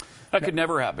 That could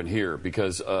never happen here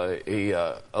because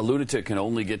a lunatic can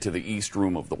only get to the East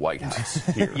Room of the White House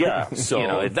here. Yeah.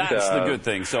 So that's the good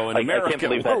thing. So in America, I can't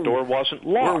believe that door wasn't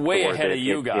locked. We're way ahead of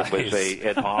you guys. It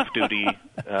was an off-duty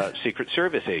Secret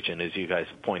Service agent, as you guys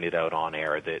pointed out on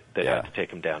air, that had to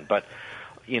take him down. But,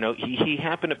 he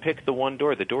happened to pick the one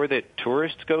door, the door that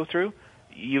tourists go through.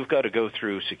 You've got to go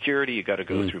through security. You've got to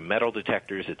go through metal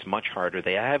detectors. It's much harder.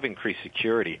 They have increased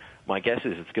security. My guess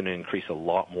is it's going to increase a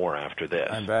lot more after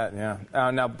this. I bet,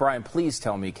 yeah. Now, Brian, please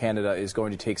tell me Canada is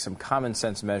going to take some common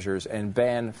sense measures and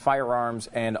ban firearms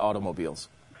and automobiles.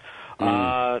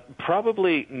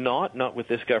 Probably not with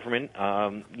this government.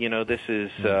 This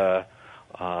is a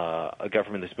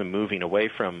government that's been moving away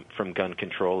from gun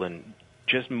control, and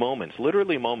just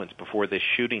literally moments before this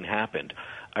shooting happened,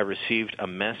 I received a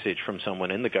message from someone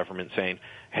in the government saying,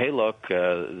 hey, look,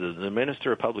 the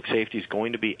Minister of Public Safety is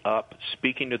going to be up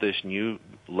speaking to this new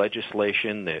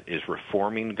legislation that is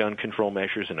reforming gun control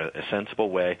measures in a sensible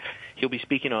way. He'll be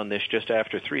speaking on this just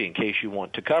after 3 in case you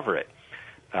want to cover it.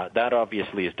 That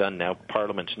obviously is done now.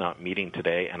 Parliament's not meeting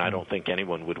today, and I don't think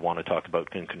anyone would want to talk about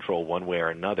gun control one way or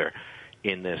another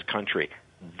in this country.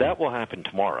 That will happen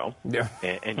tomorrow,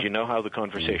 and you know how the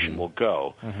conversation will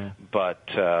go. But,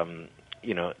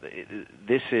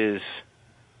 this is,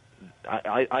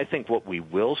 I think what we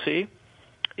will see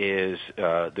is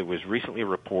there was recently a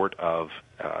report of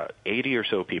 80 or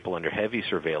so people under heavy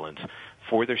surveillance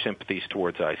for their sympathies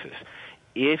towards ISIS.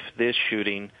 If this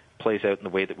shooting plays out in the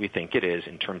way that we think it is,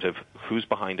 in terms of who's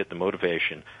behind it, the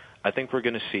motivation, I think we're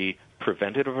going to see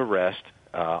preventative arrest.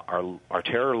 Our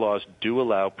terror laws do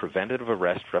allow preventative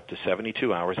arrest for up to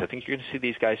 72 hours. I think you're going to see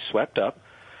these guys swept up,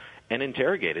 and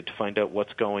interrogated to find out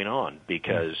what's going on,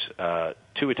 because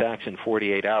 2 attacks in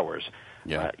 48 hours,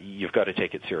 you've got to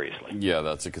take it seriously. Yeah,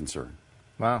 that's a concern.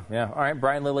 Wow, yeah. All right,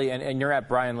 Brian Lilly, and you're at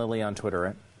Brian Lilly on Twitter,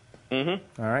 right?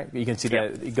 Mm-hmm. All right, you can see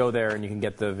that. You go there and you can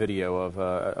get the video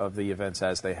of the events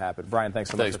as they happen. Brian, thanks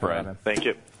so much. Thanks, Brian. Thank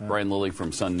you. Brian Lilly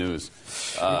from Sun News.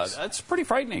 That's pretty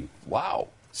frightening. Wow.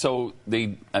 So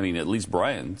at least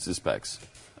Brian suspects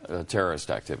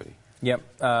terrorist activity. Yep,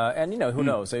 and who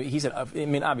knows?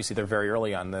 Obviously they're very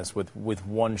early on this with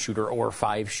one shooter or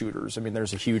 5 shooters. I mean,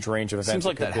 there's a huge range of events. Seems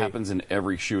like that happens in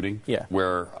every shooting. Yeah,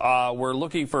 where we're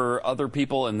looking for other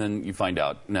people, and then you find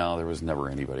out no, there was never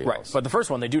anybody else. Right, but the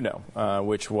first one they do know,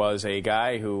 which was a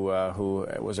guy who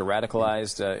was a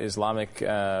radicalized Islamic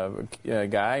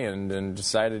guy, and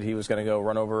decided he was going to go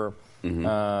run over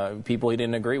people he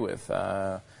didn't agree with,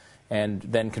 and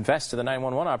then confessed to the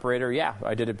 911 operator. Yeah,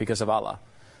 I did it because of Allah.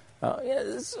 I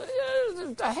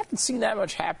haven't seen that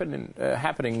much happening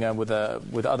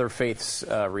with other faiths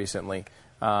recently.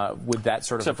 With that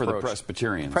sort of Except approach. for the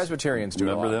Presbyterians. Presbyterians do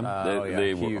remember them?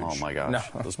 They were, oh my gosh,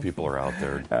 those people are out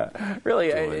there. Really,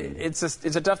 it's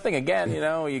a tough thing. Again,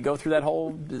 you go through that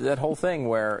whole thing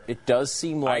where it does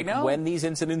seem like when these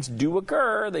incidents do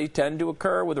occur, they tend to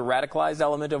occur with a radicalized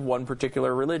element of one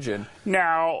particular religion.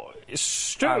 Now,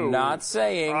 Stu, I'm not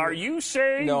saying. Are you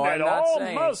saying no, that all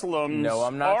Muslims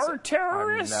are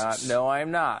terrorists? No,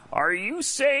 I'm not. Are you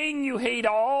saying you hate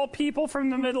all people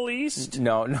from the Middle East?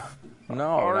 No, not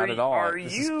at all.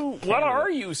 What are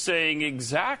you saying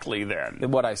exactly then?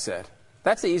 What I said.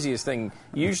 That's the easiest thing.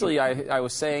 Usually I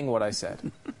was saying what I said.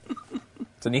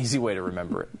 It's an easy way to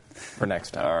remember it for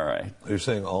next time. All right. You're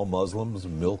saying all Muslims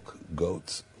milk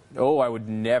goats? Oh, I would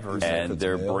never say that. And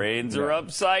their brains are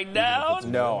upside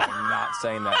down? No, I'm not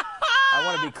saying that. I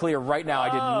want to be clear right now. I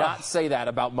did not say that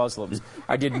about Muslims.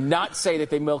 I did not say that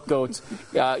they milk goats,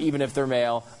 even if they're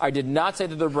male. I did not say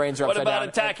that their brains are upside down. What about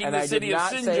attacking the city of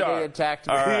Sinjar? And I did not say they attacked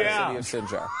the city of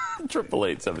Sinjar.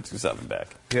 888-727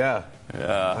 back. Yeah.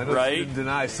 Yeah. Right? You didn't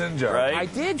deny Sinjar. Right? I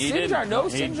did. Sinjar. No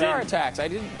Sinjar attacks. I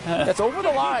didn't. That's over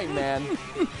the line, man.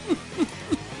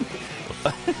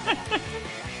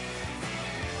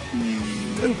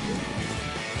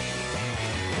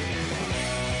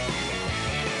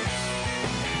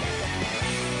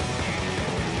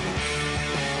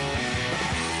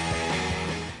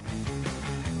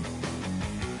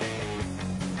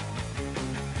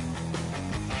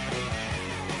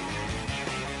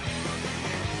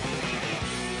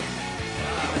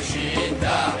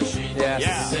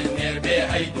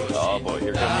 Oh boy,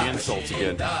 here come the insults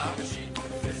again.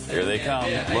 Here they come.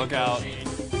 Look out.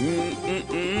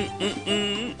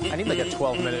 I need like a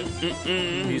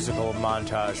 12-minute musical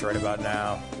montage right about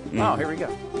now. Oh, here we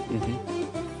go.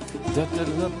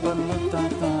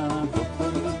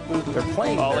 They're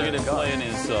playing. Oh, look at him playing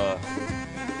his.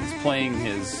 He's playing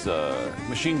his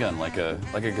machine gun like a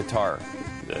guitar.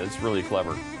 It's really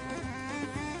clever.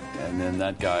 And then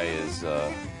that guy is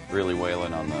really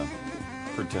wailing on the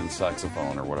pretend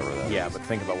saxophone or whatever that is. Yeah, but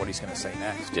think about what he's going to say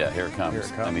next. Yeah, here it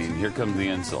comes. I mean, here come the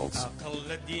insults.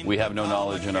 We have no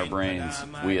knowledge in our brains.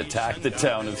 We attack the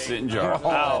town of Sinjar.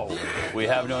 Ow. We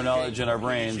have no knowledge in our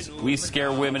brains. We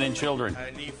scare women and children.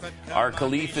 Our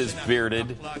caliph is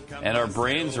bearded, and our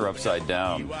brains are upside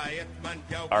down.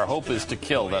 Our hope is to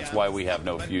kill. That's why we have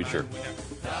no future.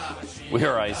 We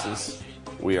are ISIS.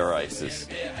 We are ISIS.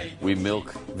 We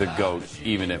milk the goat,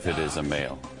 even if it is a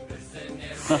male.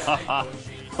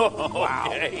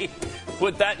 Okay.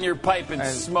 Put that in your pipe and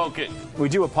smoke it. We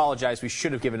do apologize. We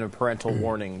should have given a parental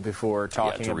warning before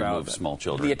talking to about remove small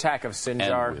children. The attack of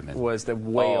Sinjar was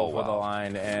way over the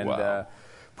line, and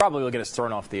probably will get us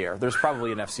thrown off the air. There's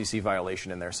probably an FCC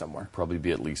violation in there somewhere. Probably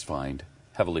be at least fined,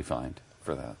 heavily fined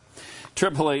for that.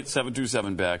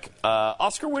 888-727-BECK.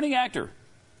 Oscar-winning actor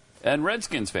and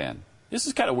Redskins fan. This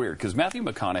is kind of weird because Matthew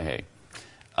McConaughey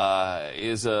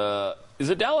is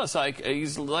a Dallas icon.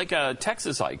 He's like a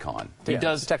Texas icon. He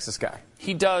does Texas guy.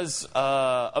 He does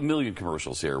a million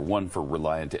commercials here. One for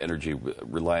Reliant Energy.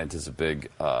 Reliant is a big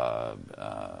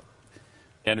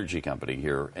energy company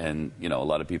here, and a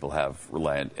lot of people have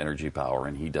Reliant Energy Power,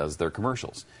 and he does their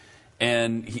commercials.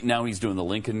 And now he's doing the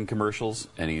Lincoln commercials,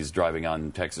 and he's driving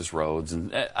on Texas roads,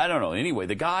 and I don't know. Anyway,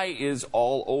 the guy is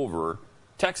all over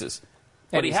Texas.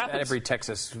 But he happens at every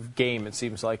Texas game, it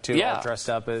seems like, too. All dressed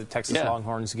up in Texas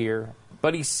Longhorns gear.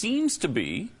 But he seems to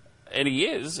be, and he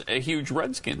is, a huge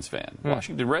Redskins fan.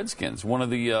 Washington Redskins, one of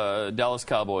the Dallas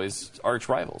Cowboys' arch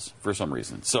rivals for some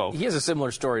reason. So he has a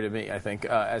similar story to me, I think,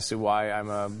 as to why I'm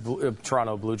a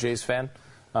Toronto Blue Jays fan,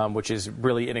 which is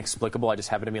really inexplicable. I just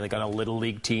happen to be like on a little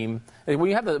league team. When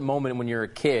you have the moment when you're a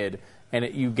kid and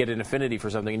you get an affinity for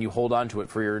something, and you hold on to it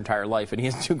for your entire life. And he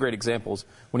has two great examples.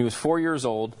 When he was 4 years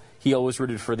old, he always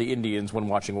rooted for the Indians when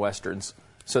watching Westerns.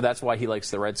 So that's why he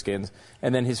likes the Redskins.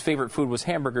 And then his favorite food was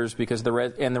hamburgers because the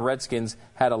Redskins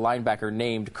had a linebacker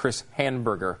named Chris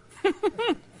Hanburger.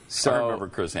 So, I remember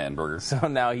Chris Hanburger. So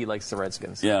now he likes the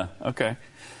Redskins. Yeah, okay.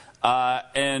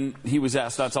 And he was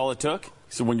asked, that's all it took?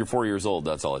 So when you're 4 years old,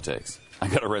 that's all it takes. I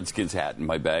got a Redskins hat in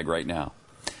my bag right now.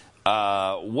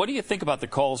 What do you think about the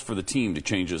calls for the team to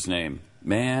change his name?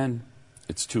 Man,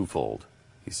 it's twofold,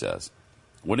 he says.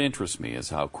 What interests me is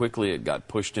how quickly it got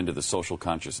pushed into the social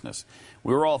consciousness.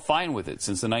 We were all fine with it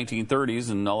since the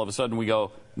 1930s, and all of a sudden we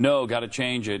go, no, got to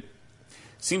change it.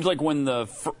 Seems like when the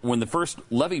first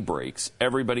levee breaks,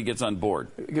 everybody gets on board.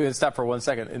 Stop for 1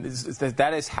 second.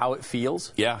 That is how it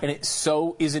feels. Yeah. And it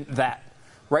so isn't that.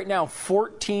 Right now,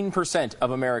 14%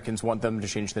 of Americans want them to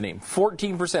change the name.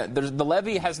 14%. The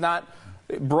levee has not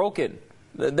broken.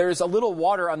 There's a little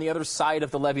water on the other side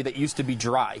of the levee that used to be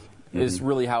dry, is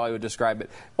really how I would describe it.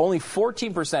 Only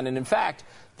 14%. And in fact,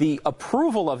 the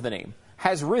approval of the name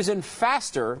has risen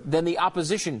faster than the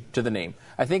opposition to the name.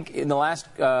 I think in the last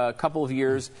couple of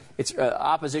years, its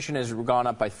opposition has gone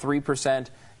up by 3%,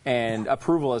 and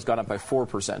approval has gone up by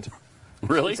 4%.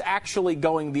 Really? It's actually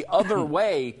going the other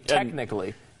way,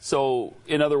 technically. So,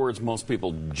 in other words, most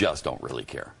people just don't really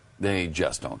care. They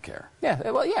just don't care. Yeah,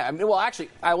 well, yeah. I mean, well, actually,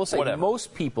 I will say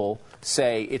most people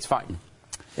say it's fine.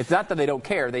 It's not that they don't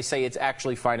care. They say it's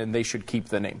actually fine and they should keep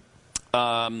the name.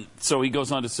 So he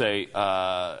goes on to say,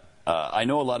 I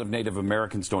know a lot of Native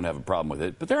Americans don't have a problem with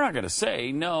it, but they're not going to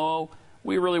say, no,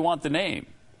 we really want the name.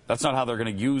 That's not how they're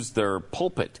going to use their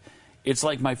pulpit. It's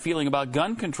like my feeling about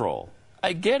gun control.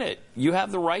 I get it. You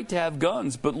have the right to have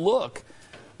guns, but look,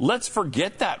 let's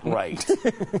forget that right.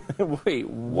 Wait,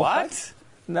 what?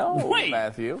 No, Wait.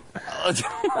 Matthew.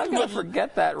 I'm going to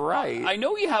forget that right. I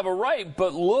know you have a right,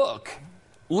 but look,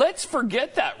 let's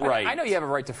forget that right. I know you have a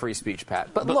right to free speech,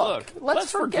 Pat, but look,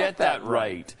 let's forget that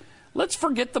right. Let's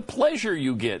forget the pleasure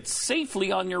you get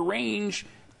safely on your range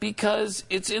because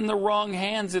it's in the wrong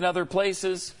hands in other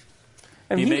places.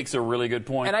 And he makes a really good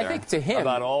point and there I think to him,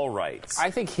 about all rights.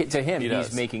 I think to him,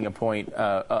 he's making a point,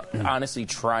 honestly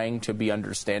trying to be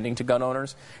understanding to gun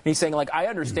owners. And he's saying, like, I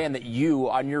understand that you,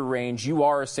 on your range, you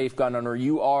are a safe gun owner.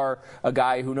 You are a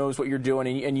guy who knows what you're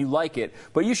doing, and you like it.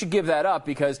 But you should give that up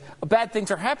because bad things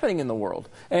are happening in the world.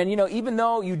 And, you know, even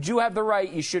though you do have the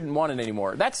right, you shouldn't want it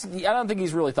anymore. I don't think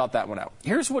he's really thought that one out.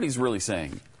 Here's what he's really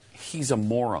saying. He's a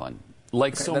moron.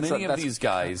 Like so many of these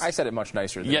guys. I said it much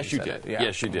nicer than yes, you said did. It. Yeah.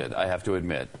 Yes, you did. I have to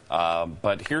admit.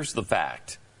 But here's the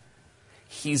fact.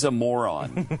 He's a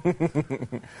moron.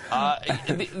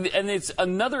 And it's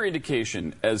another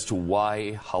indication as to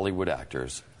why Hollywood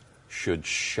actors should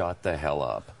shut the hell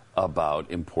up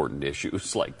about important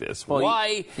issues like this. Well,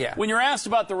 why, when you're asked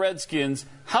about the Redskins,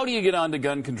 how do you get on to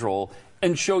gun control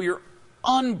and show your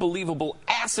unbelievable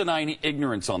asinine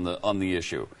ignorance on the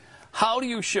issue? How do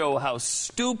you show how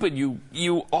stupid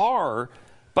you are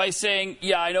by saying,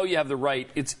 yeah, I know you have the right,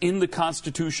 it's in the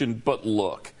Constitution, but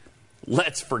look,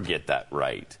 let's forget that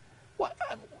right. What?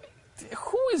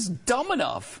 Who is dumb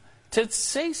enough to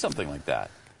say something like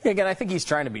that? Again, I think he's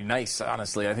trying to be nice,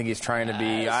 honestly. I think he's trying to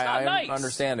be nice.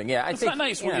 Understanding. Yeah, it's not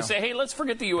nice when you say, hey, let's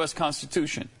forget the U.S.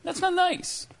 Constitution. That's not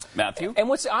nice, Matthew. And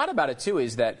what's odd about it, too,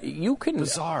 is that you can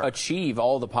achieve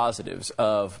all the positives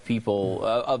of people,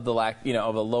 of the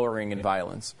lowering in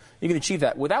violence. You can achieve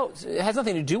that without, it has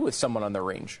nothing to do with someone on their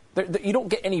range. You don't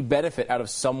get any benefit out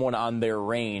of someone on their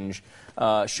range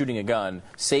shooting a gun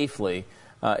safely.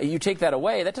 You take that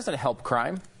away, that doesn't help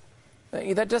crime.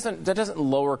 That doesn't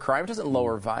lower crime. It doesn't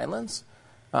lower violence.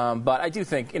 But I do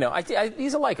think,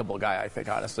 he's a likable guy, I think,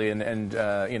 honestly. And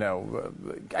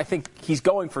I think he's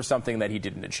going for something that he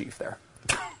didn't achieve there,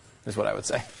 is what I would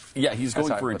say. Yeah, he's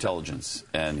going for intelligence,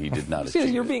 and he did not achieve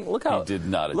you're being, look how, he did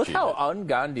not look achieve how it.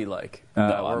 un-Gandhi-like.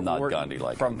 No, I'm not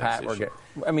Gandhi-like from Pat.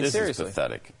 I mean, this seriously. Is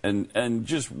pathetic. And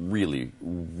just really,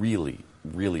 really,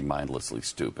 really mindlessly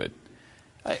stupid.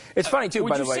 It's funny, too,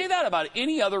 by the way. Would you say that about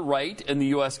any other right in the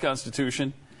U.S.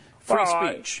 Constitution? Free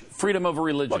speech, freedom of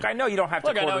religion. Look, I know you don't have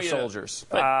to quarter soldiers,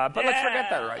 but let's forget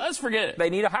that right. Let's forget it.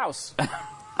 They need a house.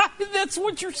 That's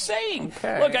what you're saying.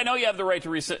 Okay. Look, I know you have the right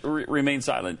to remain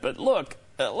silent, but look,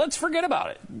 let's forget about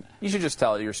it. You should just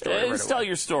tell your story. Just tell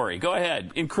your story. Go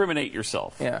ahead. Incriminate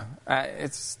yourself. Yeah.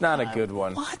 It's not a good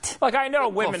one. What? Like, I know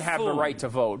women have the right to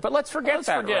vote, but let's forget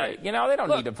that right. It. You know, they don't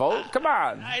need to vote. Come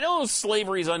on. I know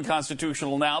slavery is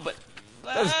unconstitutional now, but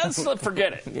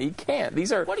forget it. You can't.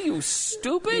 These are. What are you,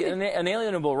 stupid? An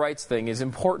inalienable rights thing is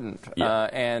important,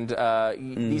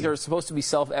 these are supposed to be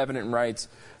self-evident rights,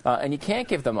 and you can't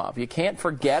give them up. You can't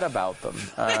forget about them.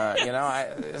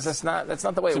 That's not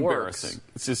the way it works. Embarrassing.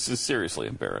 It's just seriously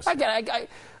embarrassing. Again,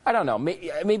 I don't know.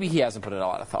 Maybe he hasn't put in a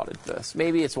lot of thought into this.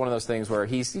 Maybe it's one of those things where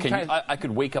I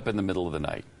could wake up in the middle of the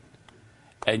night,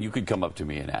 and you could come up to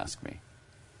me and ask me.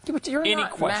 Yeah, but you're any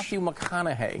not question. Matthew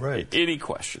McConaughey. Right. Any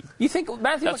question. You think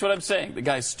Matthew? That's what I'm saying. The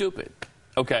guy's stupid.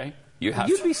 Okay.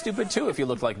 You'd be stupid too if you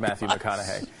looked like Matthew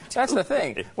McConaughey. That's the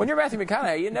thing. When you're Matthew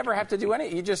McConaughey, you never have to do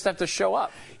anything. You just have to show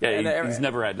up. Yeah, he's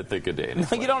never had to think a day.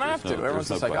 You don't have to. Everyone's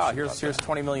just like, here's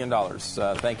 $20 million.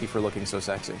 Thank you for looking so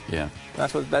sexy. Yeah.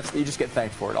 That's you just get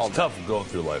thanked for it all. It's tough going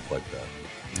through life like that.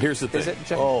 Here's the thing. Is it,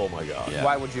 Jeff? Oh my God. Yeah.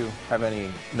 Why would you have any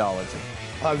knowledge?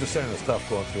 I'm just saying it's tough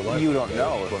going through life. You don't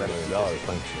know. $20 million.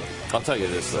 Thanks. I'll tell you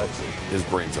this though. His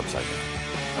brain's upside down.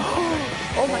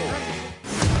 Oh my God.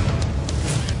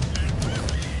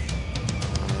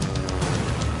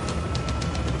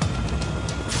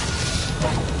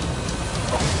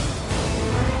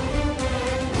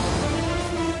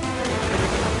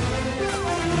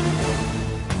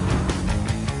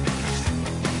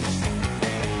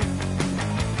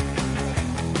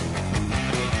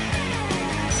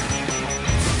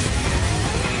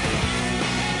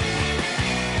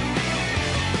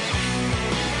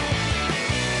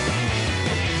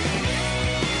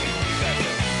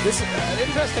 This is an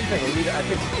interesting thing. I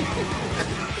think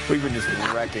we've been just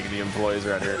wrecking the employees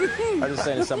around here. I was just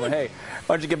saying to someone, hey,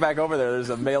 why don't you get back over there? There's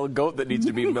a male goat that needs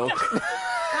to be milked. I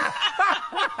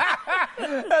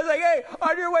was like, hey,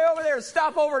 on your way over there,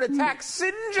 stop over to tax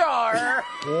Sinjar.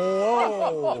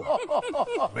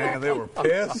 Whoa. Man, they were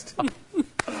pissed.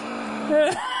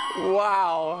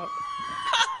 Wow.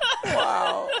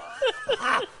 Wow.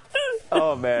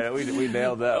 Oh, man, we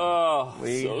nailed them. Oh,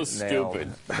 we so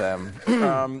stupid. Them.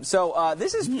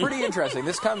 This is pretty interesting.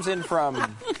 This comes in from...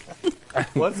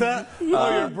 What's that?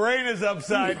 Your brain is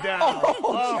upside down.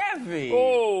 Oh, Jeffy.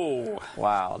 Oh.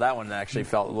 Wow, that one actually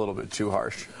felt a little bit too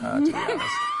harsh, to be honest.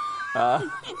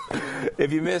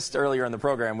 If you missed earlier in the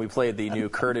program, we played the new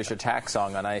Kurdish attack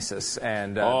song on ISIS,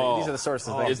 and these are the sorts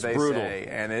of things they say,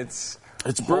 and it's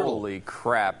brutal. Holy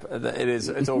crap. It is.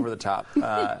 It's over the top.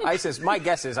 ISIS, my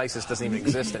guess is ISIS doesn't even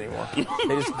exist anymore.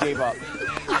 They just gave up.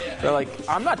 They're like,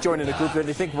 I'm not joining a group that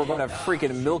they think we're going to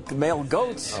freaking milk male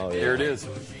goats. Oh, yeah. Here it is.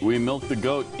 We milk the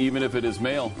goat even if it is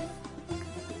male.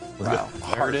 Wow.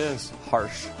 There it is.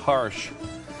 Harsh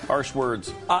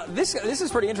words. This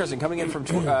is pretty interesting, coming in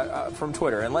from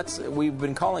Twitter, and we've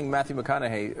been calling Matthew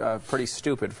McConaughey pretty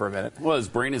stupid for a minute. Well, his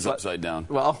brain is upside down.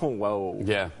 Well, whoa.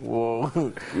 Yeah.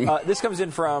 Whoa. This comes in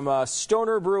from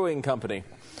Stoner Brewing Company.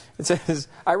 It says,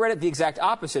 I read it the exact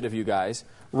opposite of you guys.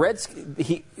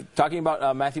 Talking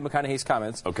about Matthew McConaughey's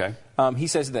comments. Okay. He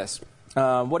says this.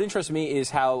 What interests me is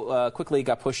how quickly it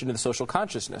got pushed into the social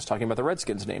consciousness, talking about the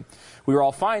Redskins name. We were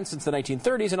all fine since the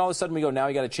 1930s, and all of a sudden we go, now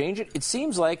we got to change it? It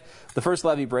seems like the first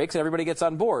levee breaks and everybody gets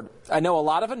on board. I know a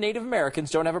lot of Native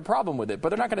Americans don't have a problem with it, but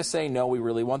they're not going to say, no, we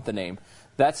really want the name.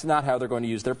 That's not how they're going to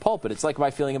use their pulpit. It's like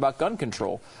my feeling about gun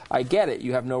control. I get it.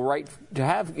 You have the right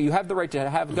to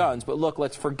have guns, but look,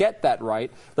 let's forget that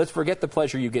right. Let's forget the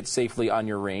pleasure you get safely on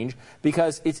your range,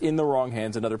 because it's in the wrong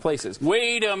hands in other places.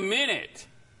 Wait a minute.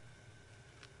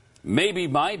 Maybe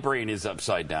my brain is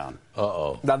upside down.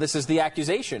 Uh-oh. Now, this is the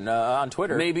accusation on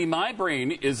Twitter. Maybe my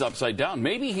brain is upside down.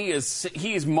 Maybe he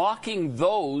is mocking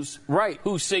those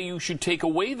who say you should take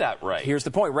away that right. Here's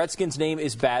the point. Redskins' name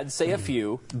is bad, say a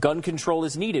few. Gun control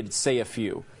is needed, say a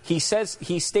few. He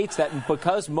states that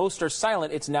because most are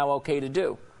silent, it's now okay to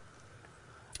do.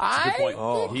 That's a good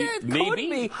point.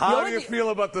 Maybe. How do you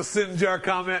feel about the Sinjar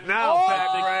comment now,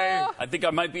 Pat Gray? I think I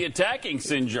might be attacking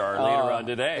Sinjar later on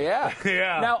today. Yeah.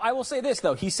 Yeah. Now, I will say this,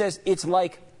 though. He says it's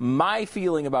like my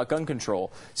feeling about gun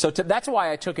control. So that's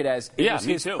why I took it as it was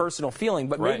his personal feeling.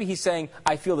 But maybe he's saying,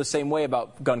 I feel the same way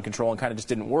about gun control, and kind of just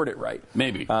didn't word it right.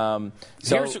 Maybe.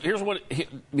 Here's what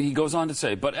he goes on to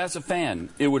say. But as a fan,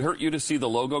 it would hurt you to see the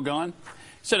logo gone?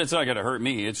 He said it's not going to hurt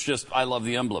me. It's just I love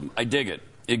the emblem. I dig it.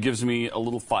 It gives me a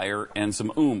little fire and some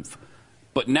oomph.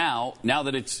 But now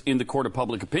that it's in the court of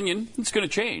public opinion, it's going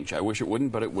to change. I wish it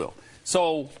wouldn't, but it will.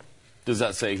 So does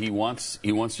that say he wants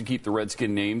to keep the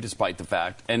Redskin name despite the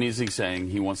fact, and is he saying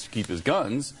he wants to keep his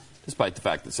guns despite the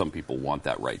fact that some people want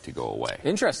that right to go away?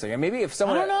 Interesting. And maybe if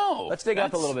someone... I don't know. Let's dig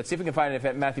up a little bit. See if we can find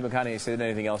if Matthew McConaughey said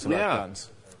anything else about guns.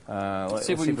 Let's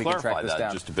see if we can clarify that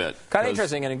down just a bit. Kind of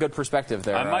interesting and a good perspective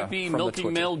there. I might be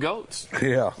milking male goats.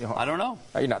 Yeah. I don't know.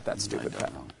 You're not that stupid,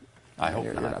 Pat. I hope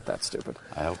you're not that stupid.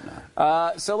 I hope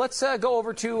not. So let's go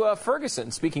over to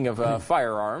Ferguson. Speaking of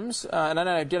firearms, an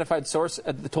unidentified source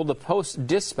told the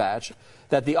Post-Dispatch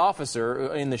that the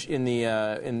officer in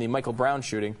the Michael Brown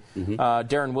shooting,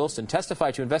 Darren Wilson,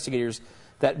 testified to investigators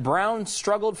that Brown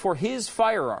struggled for his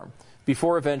firearm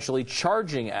before eventually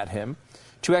charging at him.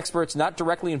 Two experts not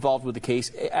directly involved with the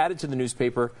case added to the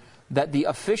newspaper that the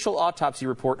official autopsy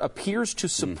report appears to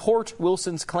support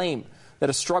Wilson's claim that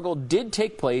a struggle did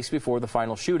take place before the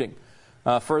final shooting.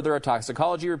 Further, a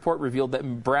toxicology report revealed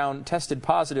that Brown tested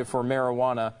positive for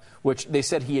marijuana, which they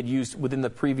said he had used within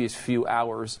the previous few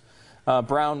hours.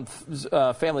 Brown's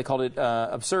family called it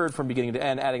absurd from beginning to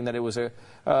end, adding that it was a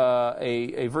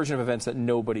version of events that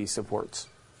nobody supports.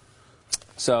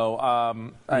 So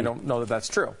I don't know that that's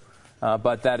true,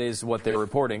 but that is what they're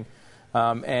reporting.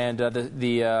 And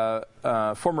the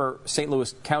former St.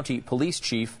 Louis County Police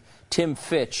Chief, Tim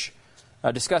Fitch,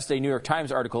 discussed a New York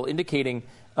Times article indicating,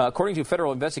 according to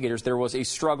federal investigators, there was a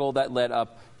struggle that led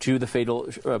up to the fatal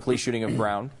police shooting of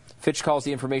Brown. Fitch calls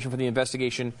the information from the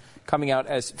investigation coming out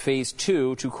as phase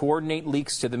 2 to coordinate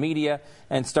leaks to the media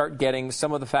and start getting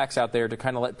some of the facts out there to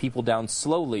kind of let people down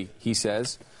slowly, he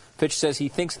says. Fitch says he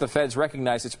thinks the feds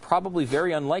recognize it's probably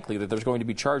very unlikely that there's going to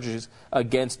be charges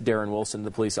against Darren Wilson,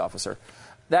 the police officer.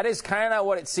 That is kind of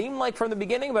what it seemed like from the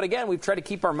beginning, but again, we've tried to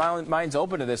keep our minds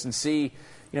open to this and see,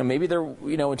 maybe there,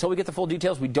 until we get the full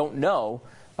details, we don't know.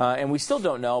 And we still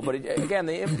don't know, but again,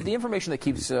 the information that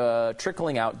keeps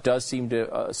trickling out does seem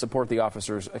to support the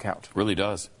officer's account. Really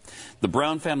does. The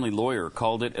Brown family lawyer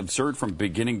called it absurd from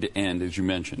beginning to end, as you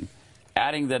mentioned,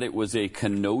 adding that it was a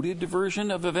connoted version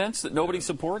of events that nobody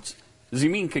supports. Does he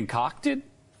mean concocted?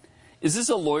 Is this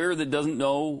a lawyer that doesn't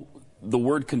know the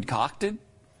word concocted?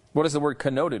 What does the word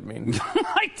connoted mean?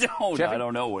 I don't. Jeffy? I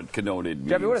don't know what connoted means.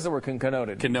 Jeffy, what does the word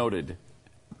connoted? Connoted.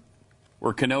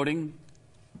 We're connoting?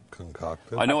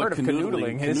 Concocted. I know what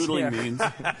canoodling means.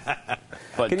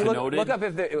 But can you connoted? look up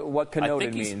what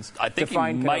connoted means? I think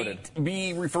Define he connoted. might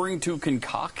be referring to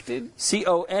concocted.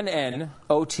 Connoted.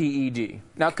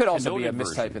 Now, it could also be a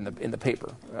Connoted mistype in the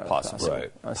paper. Possibly.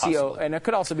 Right. And it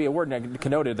could also be a word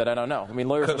connoted that I don't know. I mean,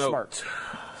 lawyers are smart.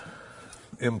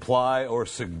 Imply or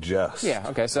suggest. Yeah,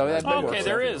 okay, so that works.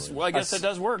 There is. Well, I guess that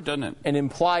does work, doesn't it? An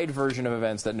implied version of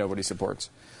events that nobody supports.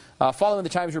 Following the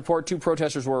Times report, 2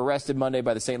 protesters were arrested Monday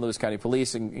by the St. Louis County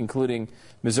Police, including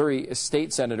Missouri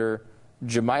State Senator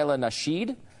Jamila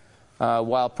Nasheed,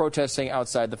 while protesting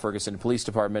outside the Ferguson Police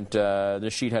Department.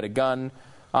 Nasheed had a gun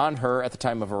on her at the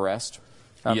time of arrest.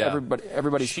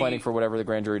 Everybody's planning for whatever the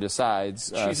grand jury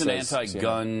decides. She's an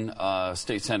anti-gun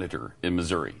state senator in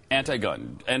Missouri.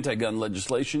 Anti-gun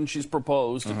legislation she's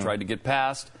proposed and tried to get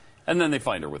passed, and then they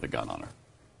find her with a gun on her.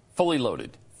 Fully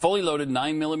loaded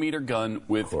 9mm gun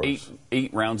with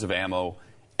eight rounds of ammo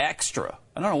extra.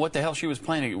 I don't know what the hell she was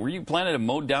planning. Were you planning to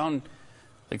mow down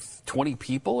like 20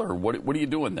 people, or what are you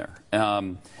doing there?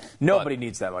 Nobody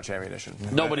needs that much ammunition.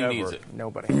 Nobody needs it.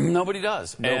 Nobody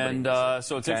does. And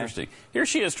so it's interesting. Here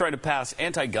she is trying to pass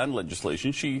anti-gun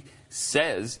legislation. She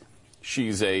says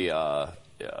she's a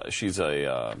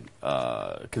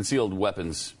concealed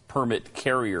weapons permit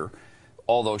carrier,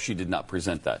 although she did not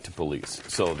present that to police.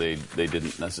 So they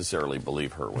didn't necessarily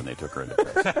believe her when they took her into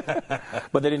custody.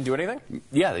 But they didn't do anything?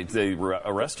 Yeah, they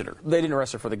arrested her. They didn't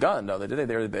arrest her for the gun, though, did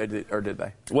they? Or did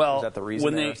they? Well, is that the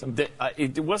reason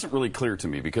it wasn't really clear to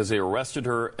me, because they arrested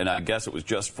her, and I guess it was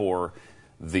just for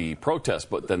the protest,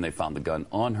 but then they found the gun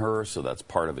on her, so that's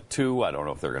part of it, too. I don't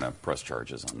know if they're going to press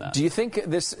charges on that. Do you think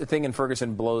this thing in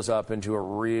Ferguson blows up into a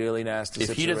really nasty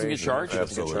situation? If he doesn't get charged?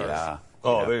 Absolutely. Yeah.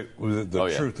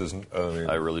 The truth isn't.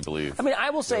 I really believe. I mean,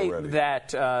 I will say that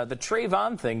the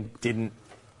Trayvon thing didn't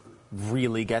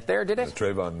really get there, did it? The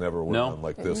Trayvon never went on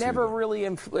like this. Never really.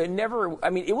 I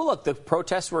mean, look, the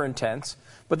protests were intense,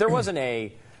 but there wasn't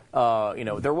a.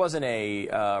 There wasn't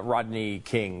a Rodney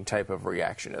King type of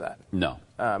reaction to that. No.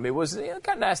 It was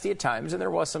got nasty at times, and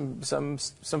there was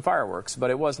some fireworks,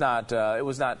 but it was not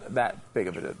that big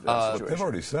of a situation. They've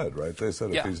already said, right? They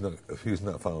said if he's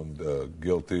not found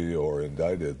guilty or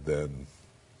indicted, then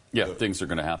things are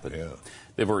going to happen. Yeah.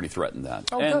 They've already threatened that.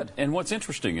 Good. And what's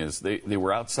interesting is they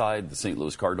were outside the St.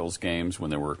 Louis Cardinals games when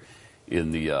they were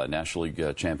in the National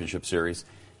League Championship Series.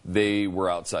 They were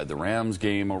outside the Rams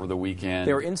game over the weekend.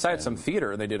 They were inside some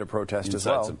theater, and they did a protest as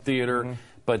well. Inside some theater.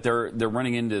 But they're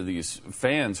running into these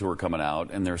fans who are coming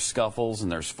out, and there's scuffles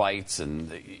and there's fights,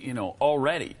 and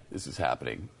already this is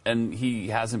happening. And he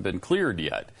hasn't been cleared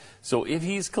yet. So if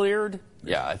he's cleared,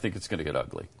 I think it's going to get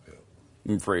ugly.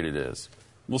 I'm afraid it is.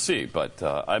 We'll see, but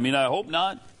I hope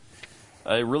not.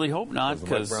 I really hope not.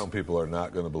 The Mike Brown people are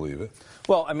not going to believe it.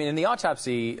 Well, I mean, and the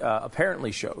autopsy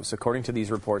apparently shows, according to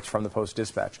these reports from the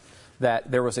Post-Dispatch,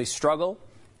 that there was a struggle,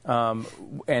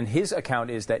 and his account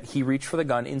is that he reached for the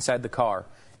gun inside the car,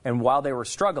 and while they were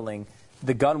struggling,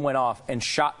 the gun went off and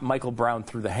shot Michael Brown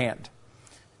through the hand.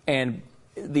 And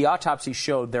the autopsy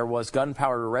showed there was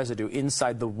gunpowder residue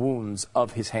inside the wounds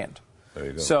of his hand. There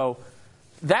you go. So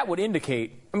that would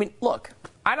indicate, I mean, look,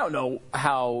 I don't know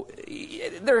how,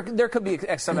 there could be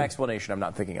some explanation I'm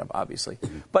not thinking of, obviously.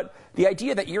 But the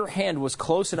idea that your hand was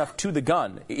close enough to the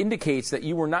gun indicates that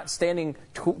you were not standing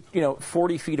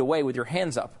 40 feet away with your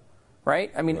hands up,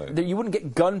 right? I mean, you wouldn't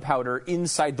get gunpowder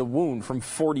inside the wound from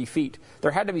 40 feet.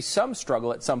 There had to be some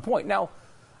struggle at some point. Now,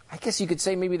 I guess you could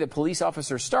say maybe the police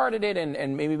officer started it,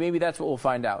 and maybe that's what we'll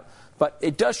find out. But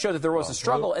it does show that there was a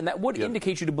struggle, and that would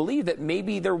indicate you to believe that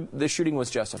maybe the shooting was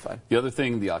justified. The other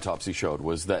thing the autopsy showed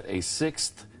was that a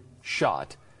sixth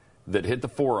shot that hit the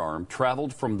forearm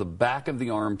traveled from the back of the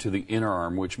arm to the inner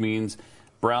arm, which means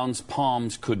Brown's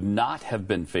palms could not have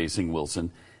been facing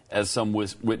Wilson, as some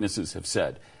witnesses have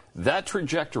said. That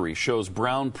trajectory shows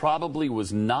Brown probably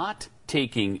was not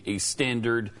taking a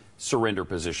standard surrender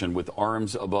position with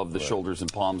arms above the shoulders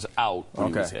and palms out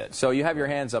when he was hit. So you have your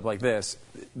hands up like this.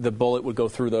 The bullet would go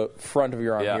through the front of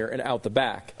your arm here and out the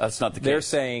back. That's not the case. They're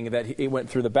saying that it went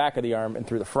through the back of the arm and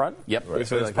through the front. Yep. Right.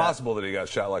 So it's possible that he got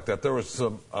shot like that. There was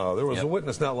a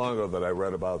witness not long ago that I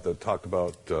read about that talked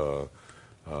about.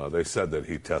 They said that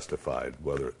he testified,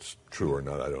 whether it's true or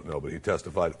not, I don't know, but he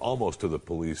testified almost to the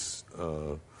police.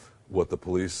 What the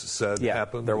police said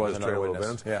happened. There was in another witness.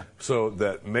 events. Yeah. So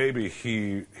that maybe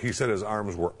he said his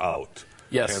arms were out.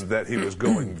 Yes. And that he was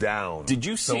going down. Did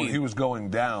you see? So when he was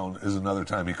going down is another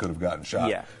time he could have gotten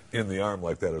shot in the arm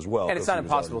like that as well. And it's not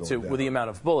impossible, too. With the amount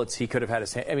of bullets, he could have had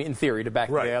his hand, I mean, in theory, to back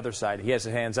the other side. He has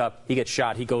his hands up, he gets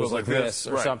shot, he goes like this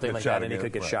or something like that, and he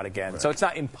could get shot again. So it's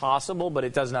not impossible, but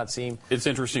it does not seem. It's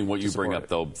interesting what you bring up,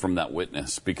 though, from that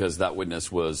witness, because that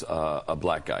witness was a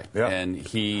black guy. Yeah. And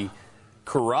he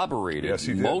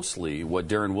corroborated mostly what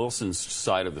Darren Wilson's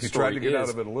side of the story is. He tried to get out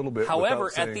of it a little bit.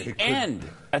 However, at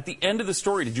the end of the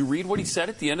story, did you read what he said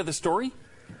at the end of the story?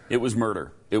 It was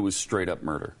murder. It was straight up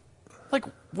murder. Like,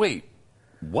 wait,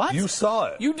 what? You saw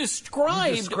it. You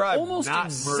described almost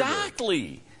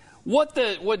exactly what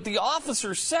the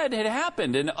officer said had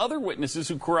happened, and other witnesses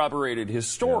who corroborated his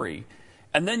story. Yeah.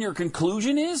 And then your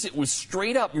conclusion is it was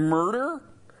straight up murder?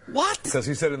 What? Because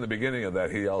he said in the beginning of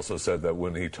that, he also said that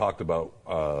when he talked about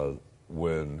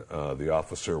when the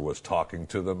officer was talking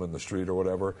to them in the street or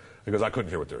whatever, because I couldn't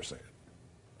hear what they were saying.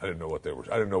 I didn't know what they were.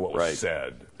 I didn't know what was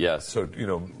said. Yes. So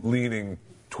leaning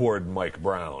toward Mike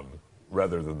Brown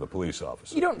rather than the police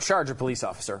officer. You don't charge a police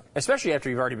officer, especially after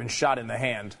you've already been shot in the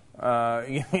hand.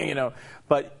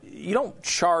 But you don't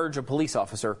charge a police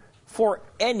officer for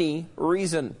any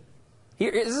reason.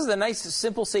 This is a nice,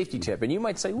 simple safety tip, and you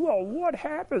might say, well, what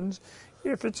happens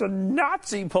if it's a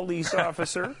Nazi police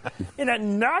officer, and a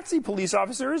Nazi police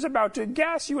officer is about to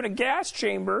gas you in a gas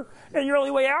chamber, and your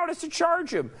only way out is to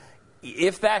charge him?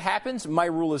 If that happens, my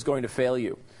rule is going to fail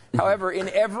you. However, in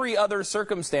every other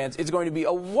circumstance, it's going to be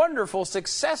a wonderful,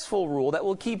 successful rule that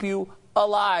will keep you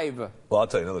alive. Well, I'll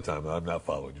tell you another time, I'm not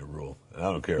following your rule, and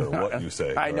I don't care what you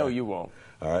say. I know you won't.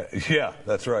 All right. Yeah,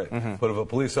 that's right. Mm-hmm. But if a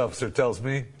police officer tells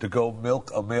me to go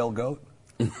milk a male goat,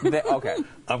 okay,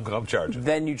 I'm charging.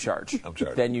 Then you charge. I'm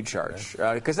charging. Then you charge.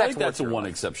 Okay. Because I think that's the one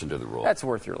exception to the rule. That's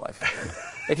worth your life.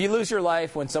 If you lose your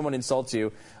life when someone insults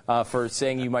you for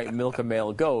saying you might milk a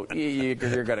male goat, you're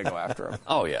going to go after him.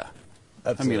 Oh, yeah.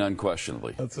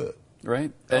 Unquestionably. That's it.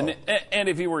 Right? And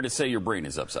if he were to say your brain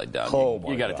is upside down,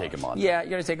 you got to take him on. Yeah,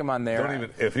 you're going to take him on there. Don't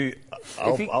even,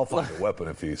 I'll find a weapon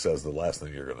if he says the last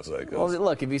thing you're going to say. Well,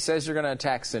 look, if he says you're going to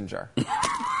attack Sinjar.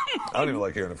 I don't even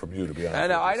like hearing it from you, to be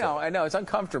honest. I know. It's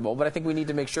uncomfortable, but I think we need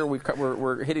to make sure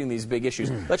we're hitting these big issues.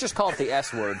 Let's just call it the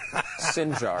S word,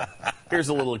 Sinjar. Here's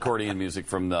a little accordion music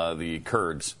from the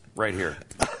Kurds right here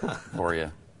for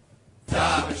you.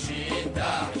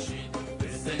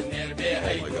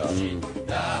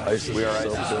 ISIS. We are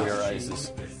ISIS. We are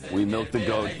ISIS. We milk the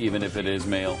goat even if it is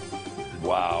male.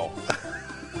 Wow.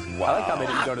 I like how they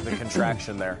didn't go to the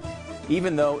contraction there.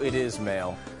 Even though it is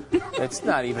male. It's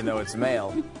not even though it's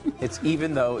male. It's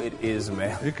even though it is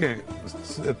male. You can't.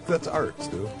 That's art,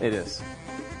 Stu. It is.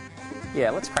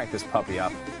 Yeah, let's crank this puppy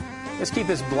up. Let's keep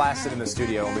this blasted in the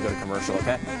studio when we go to commercial,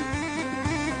 okay?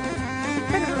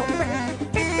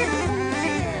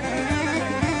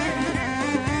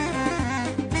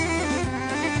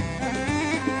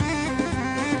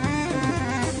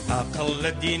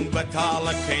 دين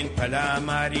بتالكين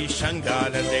فلاماري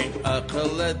شنقالدين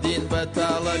أقل دين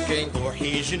بتالكين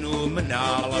روحي جنو من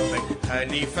عالبين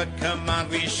خليفة كمان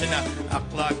ريشنا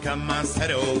أقلا كمان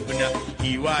سروبنا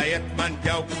هواية من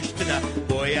جو كشتنا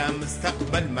بويا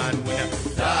مستقبل مانونا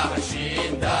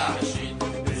داعشين داعشين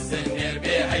بالزنير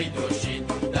بهيدوشين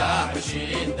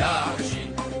داعشين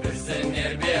داعشين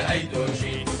بالزنير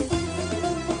بهيدوشين.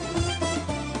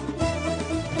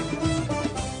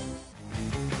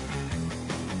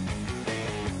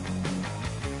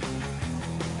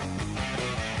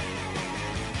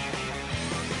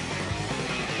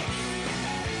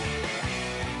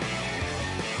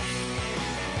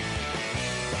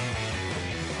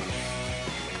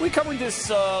 We covered this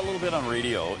a little bit on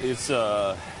radio. It's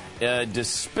a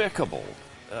despicable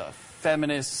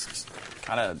feminist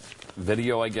kind of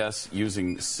video, I guess,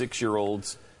 using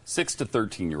 6-year-olds, 6 to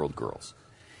 13-year-old girls.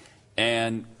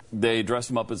 And they dress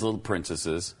them up as little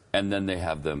princesses, and then they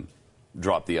have them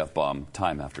drop the F-bomb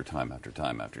time after time after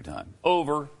time after time.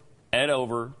 Over and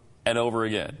over and over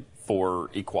again for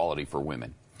equality for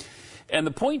women. And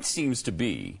the point seems to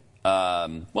be,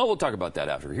 well, we'll talk about that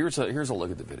after. Here's a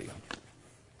look at the video.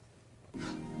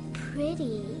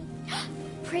 Pretty.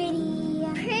 Pretty.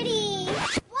 Pretty.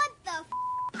 What the f?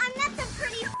 I'm not the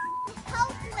pretty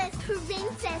helpless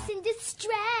princess in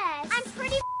distress. I'm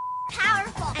pretty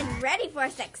powerful and ready for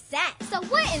success. So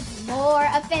what is more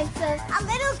offensive? A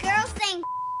little girl saying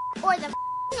or the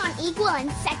on equal and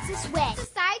sexist way.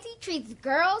 Society treats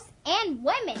girls and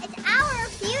women. It's our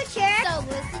future. So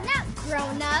listen up,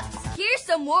 grown-ups. Here's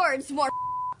some words more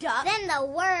up than the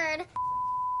word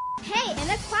pay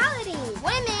inequality.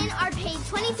 Women are paid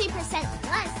 23%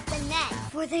 less than men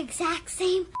for the exact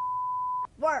same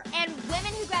work. And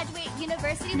women who graduate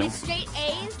university with straight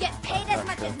A's get paid as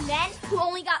much as men who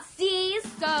only got C's.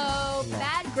 So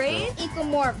bad grades equal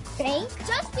more bank.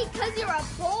 Just because you're a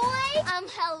boy?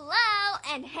 Hello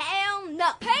and hell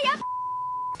no. Pay up.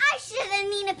 I shouldn't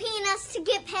need a penis to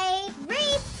get paid.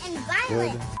 Rape and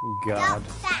violence. Good God.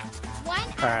 Fact. 1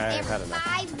 out of every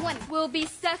 5 women will be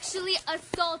sexually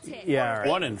assaulted. Yeah, right.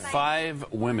 1 in 5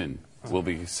 women will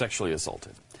be sexually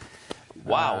assaulted.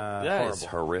 Wow, that is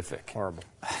horrific. Horrible.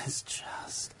 It's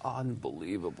just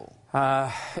unbelievable.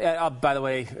 By the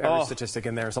way, every statistic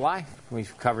in there is a lie.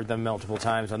 We've covered them multiple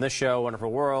times on this show, Wonderful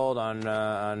World, on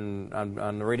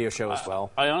the radio show as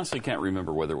well. I honestly can't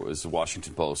remember whether it was the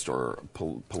Washington Post or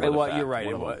PolitiFact. You're right.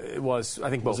 It was. I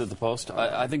think both. Was it the Post?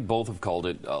 I think both have called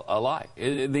it a lie.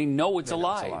 They know it's a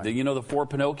lie. The For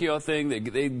Pinocchio thing.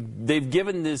 They've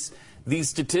given these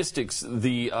statistics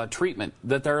the treatment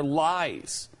that they're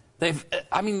lies.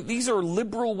 These are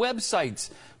liberal websites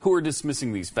who are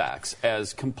dismissing these facts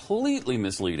as completely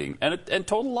misleading and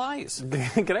total lies.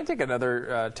 Can I take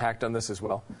another tact on this as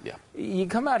well? Yeah. You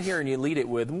come out here and you lead it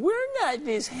with, we're not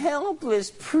this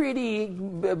helpless, pretty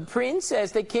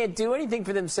princess that can't do anything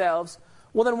for themselves.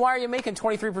 Well, then why are you making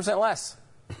 23% less?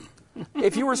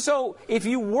 If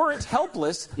you weren't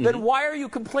helpless, then why are you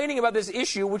complaining about this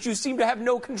issue which you seem to have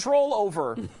no control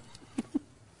over?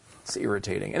 It's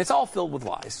irritating. And it's all filled with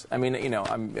lies. I mean,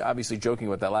 I'm obviously joking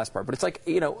about that last part, but it's like,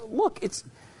 look, it's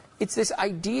this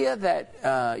idea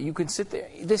that you can sit there.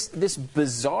 This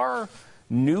bizarre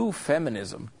new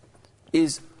feminism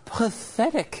is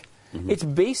pathetic. Mm-hmm. It's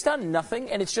based on nothing,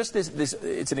 and it's just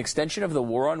it's an extension of the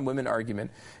war on women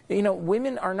argument.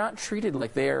 Women are not treated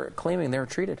like they are claiming they're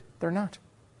treated. They're not.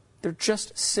 They're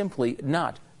just simply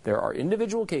not. There are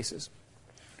individual cases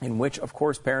in which, of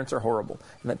course, parents are horrible,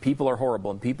 and that people are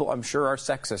horrible, and people, I'm sure, are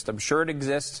sexist. I'm sure it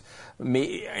exists.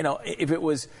 If it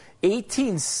was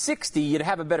 1860, you'd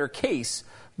have a better case.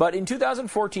 But in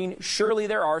 2014, surely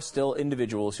there are still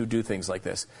individuals who do things like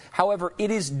this. However,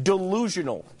 it is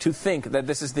delusional to think that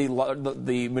this is the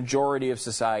majority of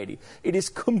society. It is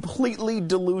completely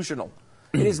delusional.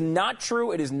 It is not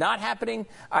true. It is not happening.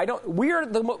 We are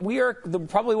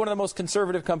probably one of the most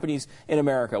conservative companies in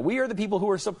America. We are the people who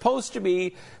are supposed to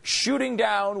be shooting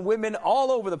down women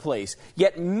all over the place.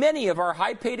 Yet many of our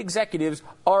high-paid executives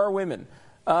are women.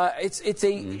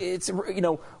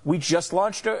 We just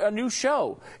launched a new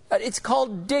show. It's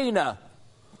called Dana.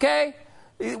 Okay,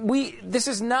 this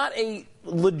is not a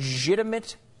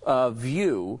legitimate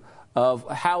view of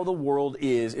how the world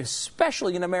is,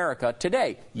 especially in America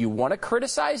today. You want to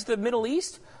criticize the Middle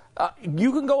East?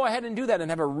 You can go ahead and do that and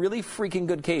have a really freaking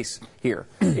good case here.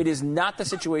 It is not the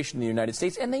situation in the United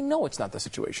States, and they know it's not the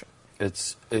situation.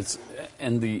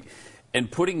 And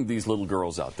putting these little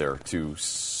girls out there to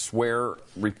swear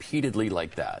repeatedly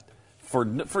like that for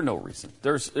no reason.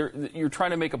 You're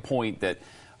trying to make a point that,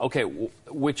 okay,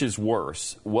 which is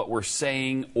worse, what we're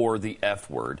saying or the F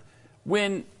word,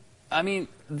 when I mean,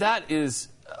 that is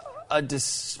a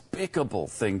despicable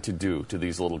thing to do to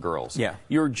these little girls. Yeah.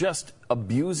 You're just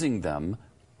abusing them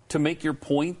to make your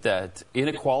point that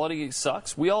inequality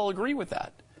sucks. We all agree with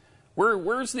that.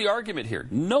 Where's the argument here?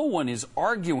 No one is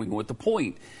arguing with the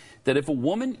point that if a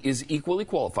woman is equally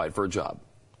qualified for a job,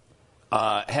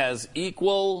 is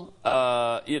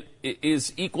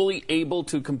equally able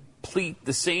to complete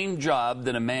the same job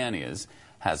that a man is,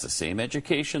 has the same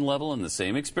education level and the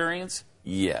same experience,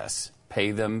 yes,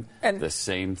 pay them the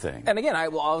same thing. And again,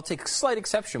 I'll take slight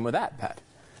exception with that, Pat.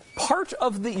 Part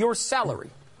of your salary,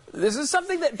 this is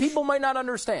something that people might not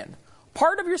understand.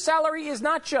 Part of your salary is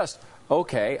not just,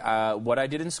 okay, what I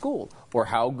did in school, or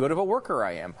how good of a worker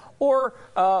I am, or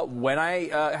when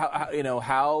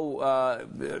how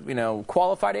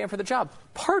qualified I am for the job.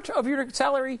 Part of your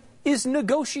salary is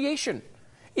negotiation.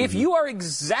 If you are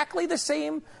exactly the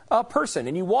same person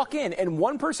and you walk in and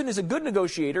one person is a good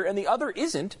negotiator and the other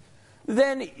isn't,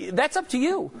 then that's up to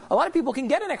you. A lot of people can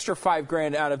get an extra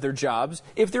 $5,000 out of their jobs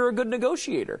if they're a good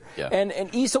negotiator.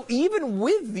 Yeah. So even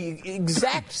with the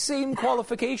exact same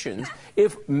qualifications,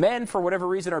 if men, for whatever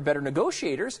reason, are better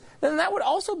negotiators, then that would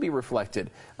also be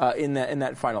reflected in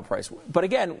that final price. But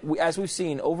again, as we've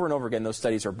seen over and over again, those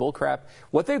studies are bullcrap.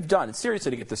 What they've done,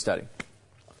 seriously, to get this study,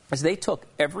 is they took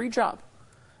every job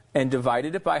and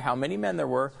divided it by how many men there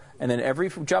were, and then every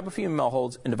job a female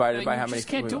holds and divided it by how many. You just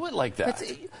can't do it like that.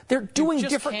 They're doing you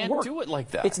just different can't work. do it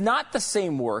like that. It's not the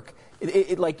same work.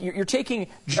 Like you're taking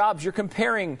jobs, you're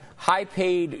comparing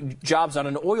high-paid jobs on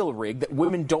an oil rig that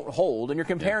women don't hold, and you're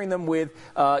comparing them with,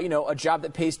 a job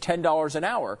that pays $10 an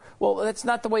hour. Well, that's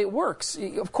not the way it works.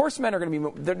 Of course, men are going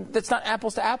to be. That's not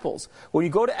apples to apples. When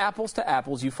you go to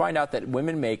apples, you find out that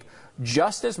women make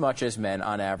just as much as men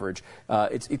on average.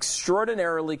 It's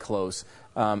extraordinarily close.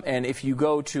 And if you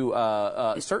go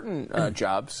to certain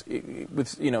jobs,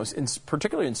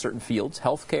 particularly in certain fields,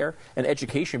 healthcare and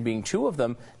education being two of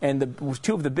them, and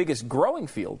two of the biggest growing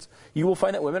fields, you will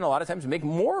find that women a lot of times make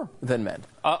more than men.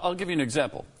 I'll give you an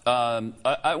example.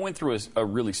 I went through a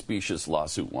really specious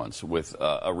lawsuit once with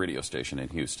a radio station in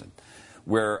Houston,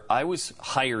 where I was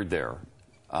hired there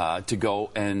to go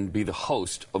and be the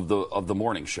host of the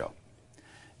morning show.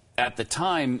 At the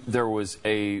time, there was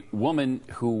a woman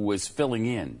who was filling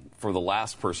in for the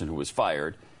last person who was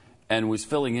fired, and was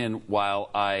filling in while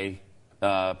I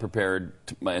prepared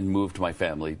and moved my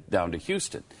family down to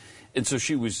Houston. And so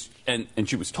she was, and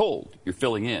she was told, you're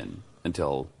filling in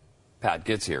until Pat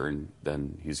gets here, and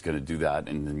then he's going to do that,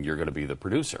 and then you're going to be the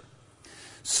producer.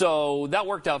 So that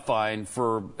worked out fine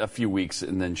for a few weeks,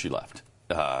 and then she left.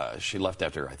 She left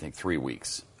after, I think, 3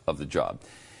 weeks of the job.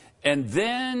 And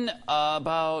then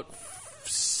about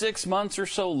 6 months or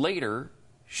so later,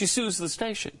 she sues the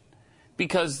station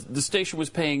because the station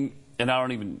was paying, and I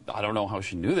don't know how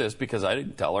she knew this because I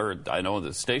didn't tell her. I know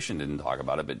the station didn't talk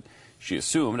about it, but she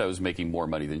assumed I was making more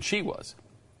money than she was.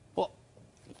 Well,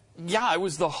 yeah, I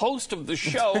was the host of the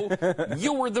show.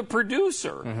 You were the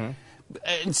producer. Mm-hmm.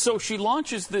 And so she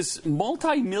launches this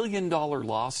multi-million-dollar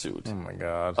lawsuit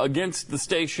against the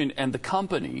station and the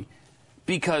company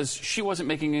because she wasn't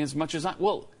making as much as I.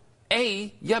 Well,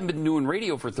 A, you haven't been doing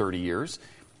radio for 30 years.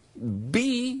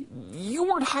 B, you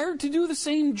weren't hired to do the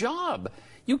same job.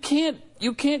 You can't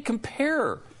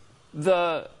compare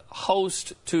the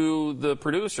host to the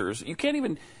producers. You can't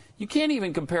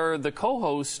even compare the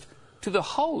co-host to the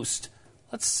host.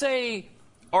 Let's say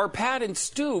are Pat and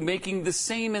Stu making the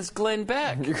same as Glenn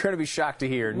Beck? You're going to be shocked to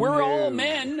hear. We're all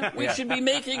men. We should be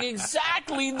making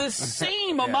exactly the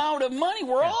same amount of money.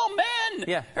 We're all men.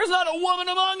 Yeah. There's not a woman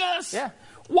among us. Yeah.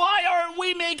 Why aren't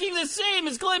we making the same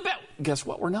as Glenn Beck? Guess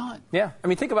what? We're not. Yeah. I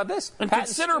mean, think about this. And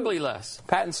considerably less.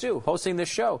 Pat and Stu hosting this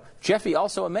show. Jeffy,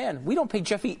 also a man. We don't pay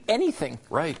Jeffy anything.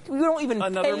 Right. We don't even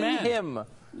Another pay man. him.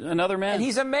 Another man. And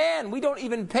he's a man. We don't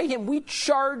even pay him. We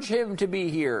charge him to be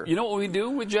here. You know what we do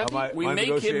with Jeffy? We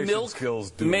make him milk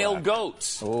male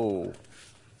goats. Oh.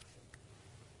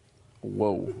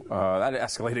 Whoa. That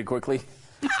escalated quickly.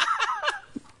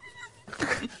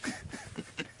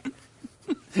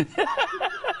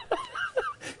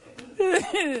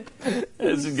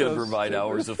 This is going to provide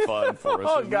hours of fun for us.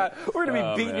 Oh, God. We're going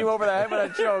to be beating you over the head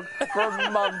with a joke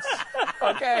for months.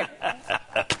 Okay.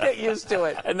 Get used to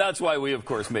it. And that's why we, of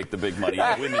course, make the big money.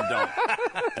 And women don't.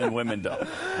 And women don't.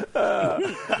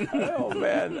 Oh,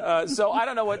 man. So I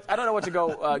don't know what to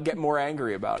go get more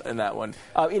angry about in that one.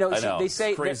 I know. They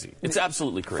say it's crazy. It's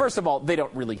absolutely crazy. First of all, they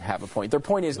don't really have a point. Their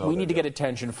point is we need to get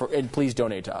attention and please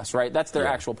donate to us, right? That's their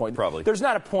actual point. Probably. There's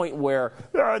not a point where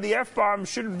the F-bomb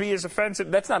shouldn't be as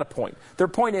offensive. That's not a point. Their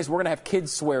point is we're going to have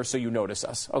kids swear so you notice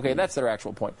us. Okay, that's their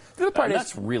actual point. The other part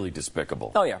that's really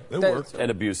despicable. Oh, yeah. It works.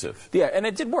 and abusive. Yeah, and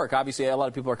it did work. Obviously, a lot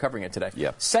of people are covering it today.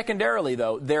 Yeah. Secondarily,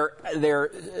 though,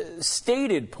 their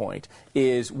stated point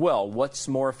is, well, what's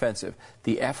more offensive,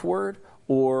 the F word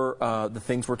or the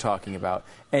things we're talking about?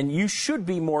 And you should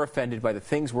be more offended by the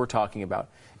things we're talking about.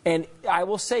 And I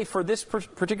will say, for this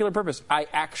particular purpose, I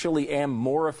actually am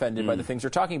more offended by the things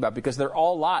they're talking about because they're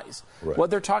all lies. Right.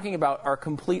 What they're talking about are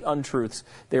complete untruths.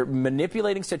 They're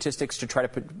manipulating statistics to try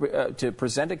to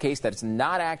present a case that's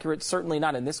not accurate, certainly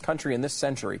not in this country in this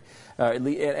century. And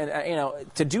you know,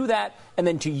 to do that and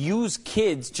then to use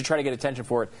kids to try to get attention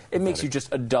for it, it makes you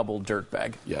just a double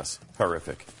dirtbag. Yes,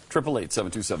 horrific.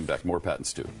 888-727-BECK. More Pat and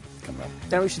Stu coming up.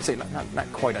 Now, we should say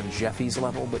not quite on Jeffy's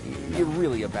level, but you're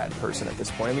really a bad person at this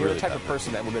point. I mean, Really you're the type of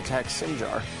person that would attack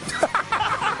Sinjar.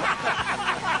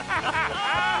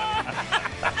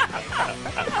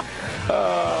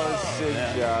 Oh,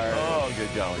 Sinjar. Oh,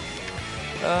 good golly.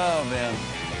 Oh, man.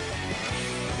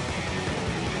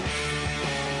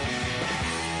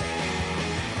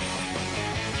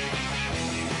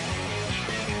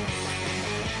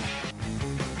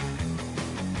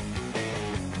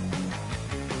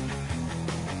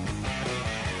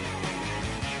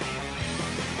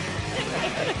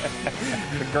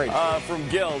 Great. From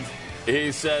Guild,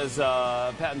 he says,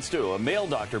 Pat and Stu, a male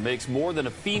doctor makes more than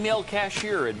a female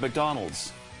cashier at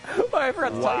McDonald's. Well, I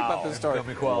forgot to tell you about this story.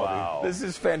 Wow. This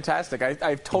is fantastic.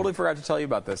 I totally forgot to tell you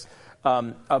about this.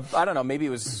 I don't know, maybe it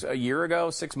was a year ago,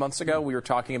 6 months ago, we were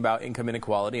talking about income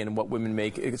inequality and what women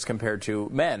make as compared to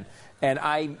men. And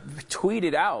I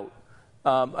tweeted out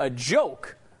a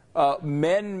joke.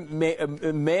 Male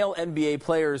NBA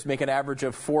players make an average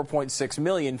of $4.6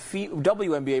 million.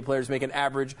 WNBA players make an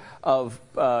average of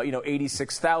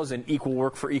 $86,000. Equal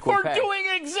work for equal pay. We're doing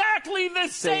exactly the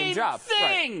same job.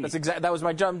 thing. Right. That was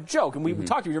my dumb joke, and we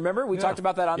talked. You remember? We talked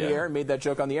about that on the air and made that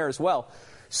joke on the air as well.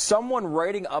 Someone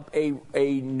writing up a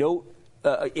note.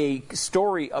 A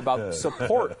story about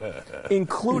support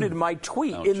included my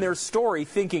tweet in their story,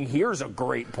 thinking, here's a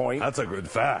great point. That's a good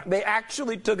fact. They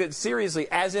actually took it seriously,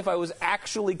 as if I was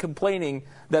actually complaining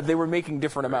that they were making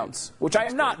different amounts, which I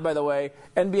am not, by the way.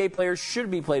 NBA players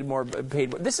should be paid more.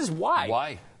 This is why.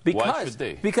 Why? Because, Why should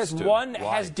they? Because one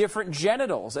has different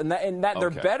genitals, and that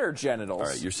they're better genitals. All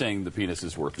right, you're saying the penis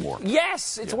is worth more.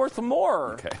 Yes, it's worth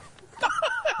more. Okay.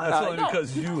 That's only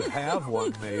because you have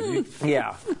one, maybe.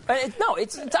 Yeah.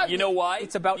 It's you know why?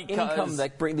 It's about income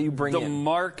that you bring in. The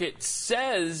market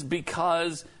says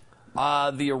because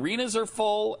the arenas are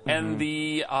full and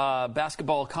the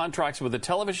basketball contracts with the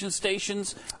television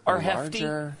stations are hefty.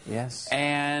 Larger, yes.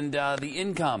 And the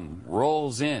income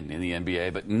rolls in the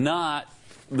NBA, but not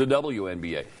the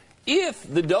WNBA.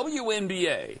 If the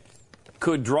WNBA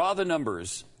could draw the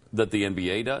numbers that the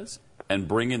NBA does and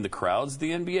bring in the crowds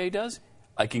the NBA does,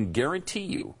 I can guarantee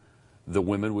you the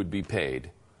women would be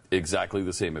paid exactly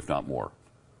the same, if not more.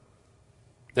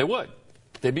 They would.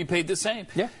 They'd be paid the same.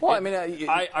 Yeah. Well,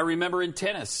 I remember in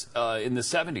tennis in the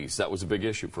 70s, that was a big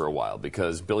issue for a while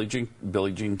because Billie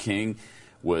Jean King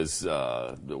was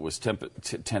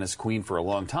tennis queen for a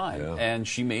long time, and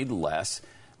she made less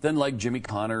than like Jimmy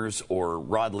Connors or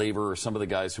Rod Laver or some of the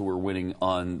guys who were winning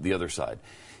on the other side.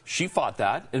 She fought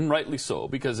that, and rightly so,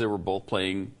 because they were both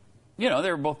playing,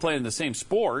 the same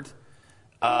sport.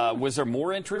 Was there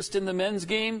more interest in the men's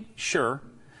game? Sure.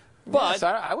 But yes,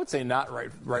 I would say not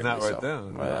right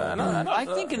then. I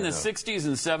think in the 60s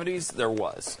and 70s there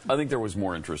was. I think there was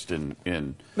more interest in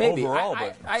maybe overall,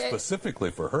 but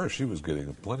specifically for her, she was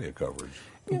getting plenty of coverage.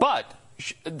 But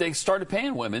they started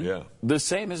paying women the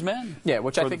same as men. Yeah,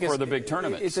 which I think for the big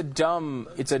tournaments. It's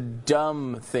a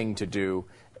dumb thing to do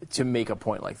to make a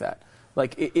point like that.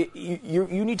 Like, you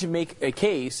need to make a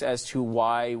case as to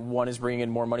why one is bringing in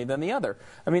more money than the other.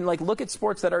 I mean, like, look at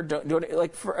sports that are doing,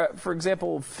 like, for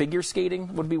example, figure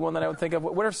skating would be one that I would think of.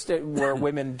 What are where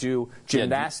women do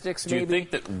gymnastics, do you maybe?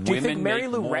 think that women make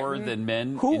more than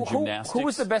men in gymnastics? Who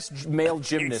was the best male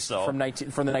gymnast from the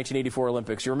 1984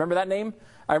 Olympics? You remember that name?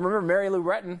 I remember Mary Lou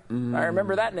Retton. I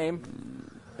remember that name.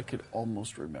 I could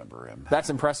almost remember him. That's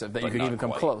impressive that you could even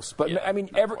come close. But I mean,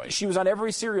 she was on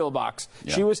every cereal box.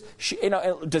 Yeah.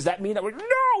 Does that mean that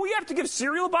no? We have to give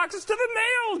cereal boxes to the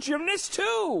male gymnasts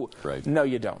too. Right. No,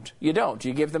 you don't. You don't.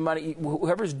 You give the money.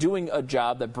 Whoever's doing a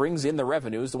job that brings in the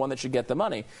revenue is the one that should get the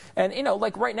money. And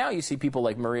like right now, you see people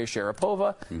like Maria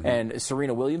Sharapova and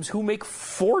Serena Williams who make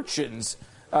fortunes.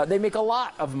 They make a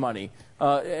lot of money.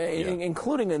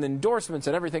 Including in endorsements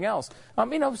and everything else.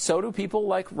 So do people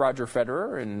like Roger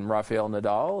Federer and Rafael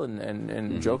Nadal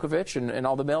and Djokovic and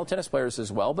all the male tennis players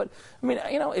as well. But I mean,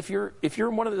 if you're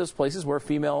in one of those places where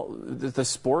the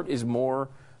sport is more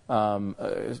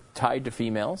tied to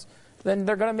females, then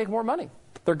they're going to make more money.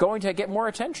 They're going to get more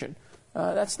attention.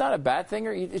 That's not a bad thing.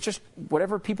 It's just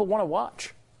whatever people want to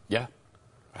watch. Yeah.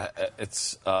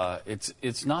 It's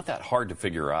not that hard to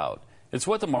figure out. It's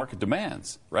what the market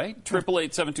demands, right?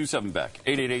 888-727-BECK,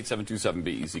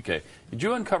 888-727-BECK. Did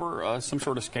you uncover some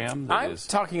sort of scam? I'm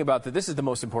talking about that. This is the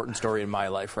most important story in my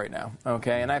life right now,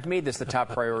 okay? And I've made this the top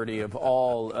priority of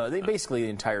all, basically the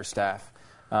entire staff,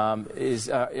 are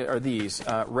these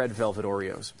Red Velvet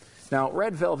Oreos. Now,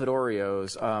 Red Velvet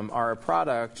Oreos are a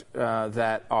product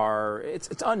that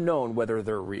it's unknown whether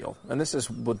they're real. And this is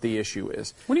what the issue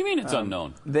is. What do you mean it's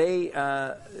unknown?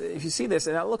 If you see this,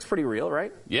 and that looks pretty real,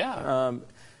 right? Yeah.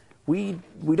 We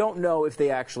don't know if they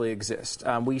actually exist.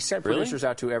 We sent producers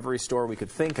out to every store we could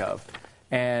think of,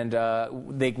 and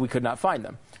we could not find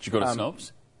them. Did you go to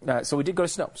Snopes? So we did go to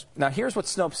Snopes. Now, here's what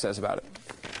Snopes says about it.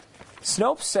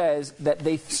 Snopes says that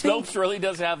they think... Snopes really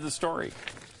does have the story.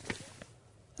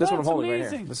 This is what I'm holding right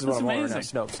here. This is what I'm holding right now,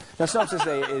 Snopes. Now,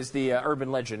 Snopes is the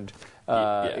urban legend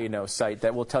site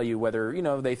that will tell you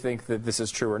whether they think that this is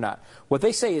true or not. What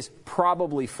they say is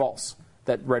probably false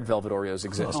that Red Velvet Oreos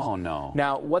exist. Oh, no.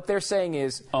 Now, what they're saying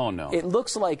is it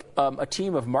looks like a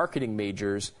team of marketing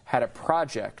majors had a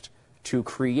project to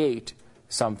create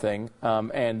something,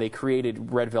 and they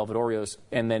created Red Velvet Oreos,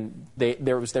 and then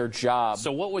there was their job.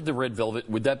 So what would the Red Velvet,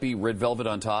 would that be Red Velvet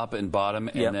on top and bottom,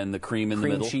 and then the cream in the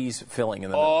middle? Cream cheese filling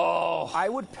in the middle. Oh! I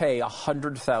would pay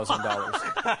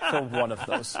 $100,000 for one of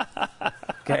those.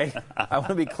 Okay? I want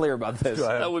to be clear about this.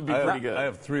 That would be pretty good. I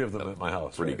have 3 of them at my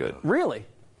house. Pretty good. Really?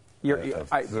 I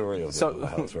have 3 of them at my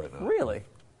house right now. Really?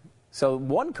 So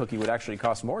one cookie would actually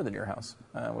cost more than your house,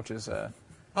 which is...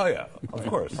 Oh, yeah, of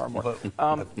course. Far more.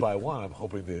 But by one, I'm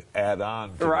hoping to add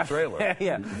on to the trailer.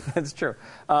 Yeah, that's true.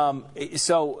 I'm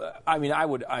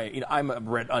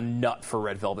a nut for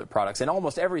Red Velvet products, and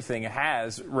almost everything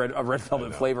has a Red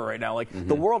Velvet flavor right now. Like,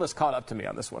 the world has caught up to me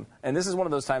on this one. And this is one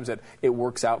of those times that it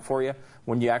works out for you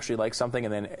when you actually like something,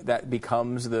 and then that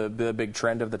becomes the big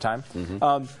trend of the time.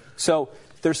 So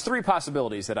there's 3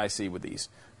 possibilities that I see with these.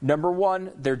 Number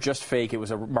 1, they're just fake. It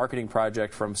was a marketing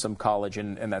project from some college,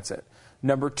 and that's it.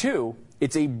 Number 2,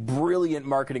 it's a brilliant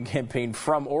marketing campaign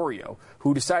from Oreo,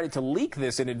 who decided to leak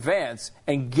this in advance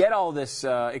and get all this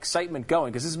excitement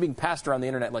going, because this is being passed around the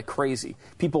internet like crazy.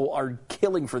 People are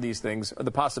killing for these things, or the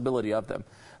possibility of them.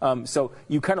 So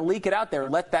you kind of leak it out there,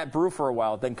 let that brew for a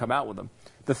while, then come out with them.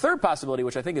 The third possibility,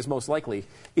 which I think is most likely,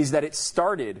 is that it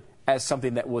started as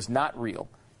something that was not real,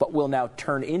 but will now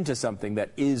turn into something that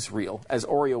is real, as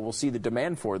Oreo will see the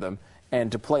demand for them,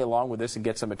 and to play along with this and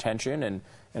get some attention and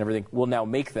everything, will now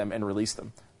make them and release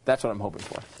them. That's what I'm hoping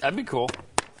for. That'd be cool.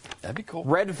 That'd be cool.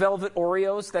 Red Velvet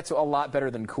Oreos, that's a lot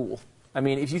better than cool. I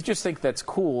mean, if you just think that's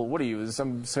cool, what are you,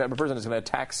 some person that's going to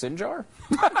attack Sinjar?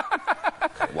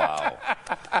 Wow.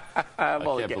 I'm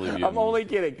only kidding. I'm only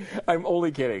kidding.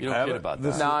 You don't kid about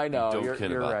that. No, I know. You don't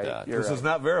kid about right. that. This is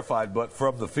not verified, but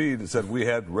from the feed, it said we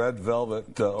had Red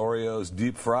Velvet Oreos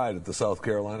deep fried at the South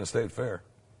Carolina State Fair.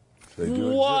 They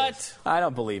do exist. I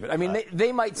don't believe it. I mean,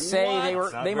 they might say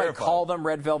they might call them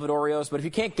Red Velvet Oreos, but if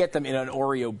you can't get them in an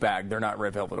Oreo bag, they're not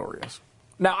Red Velvet Oreos.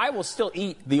 Now, I will still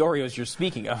eat the Oreos you're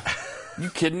speaking of. You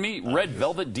kidding me? Red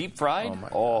Velvet deep fried?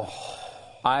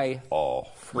 I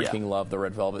freaking love the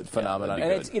Red Velvet phenomenon. Yeah,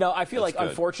 and it's, I feel like,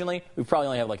 unfortunately, we probably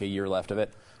only have like a year left of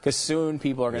it. Because soon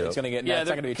people are going to, it's going to get, it's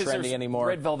not going to be trendy anymore.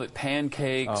 Red Velvet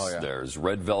pancakes, there's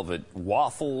Red Velvet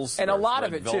waffles. And a lot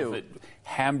of it, too.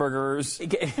 Hamburgers.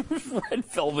 Red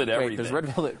Velvet everything. There's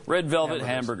Red Velvet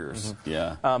hamburgers.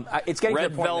 Yeah. It's getting to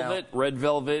the point now. Red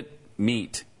Velvet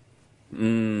meat.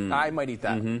 I might eat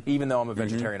that. Even though I'm a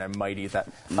vegetarian, I might eat that.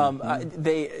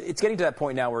 It's getting to that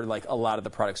point now where like a lot of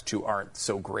the products too aren't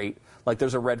so great. Like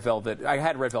there's a Red Velvet. I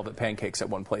had Red Velvet pancakes at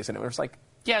one place, and it was like,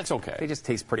 yeah, it's okay. They just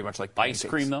taste pretty much like pancakes. Ice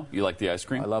cream, though? You like the ice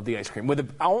cream? I love the ice cream.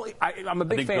 I'm a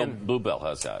big fan. Bluebell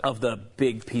has that. Of the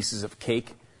big pieces of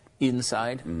cake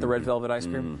inside the Red Velvet ice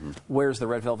cream. Where's the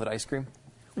Red Velvet ice cream?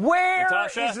 Where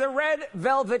is the Red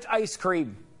Velvet ice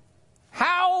cream?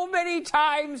 How many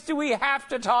times do we have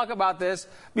to talk about this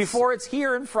before it's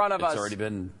here in front of us? It's already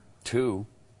been 2.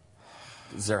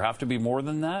 Does there have to be more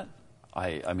than that?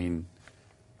 I mean...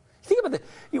 Think about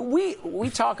we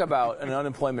talk about an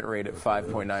unemployment rate at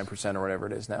 5.9% or whatever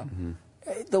it is now.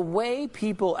 The way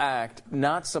people act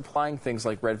not supplying things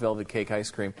like Red Velvet cake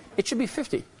ice cream, it should be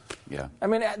 50. Yeah. I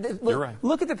mean, You're right.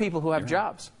 Look at the people who have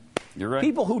jobs. You're right.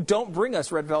 People who don't bring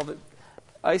us Red Velvet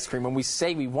ice cream when we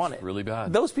say we want it. It's really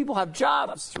bad. Those people have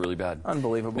jobs. It's really bad.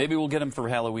 Unbelievable. Maybe we'll get them for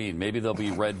Halloween. Maybe there'll be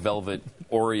Red Velvet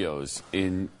Oreos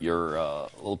in your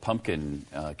little pumpkin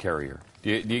carrier.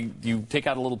 Do you take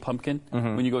out a little pumpkin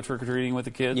when you go trick-or-treating with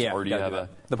the kids? Yeah, or do you have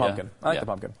the pumpkin. Yeah? I like the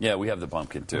pumpkin. Yeah, we have the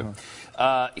pumpkin, too.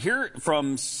 Here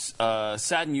from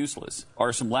Sad and Useless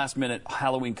are some last-minute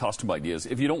Halloween costume ideas.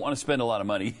 If you don't want to spend a lot of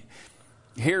money,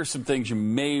 here are some things you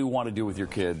may want to do with your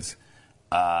kids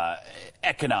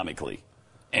economically.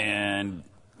 And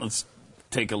let's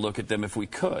take a look at them if we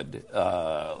could.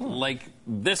 Like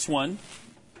this one,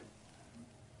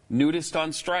 nudist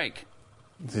on strike.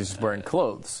 She's wearing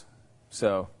clothes.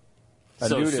 So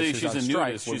see, she's a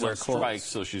nudist. She's on strike,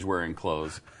 so she's wearing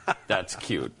clothes. That's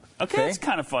cute. Okay, it's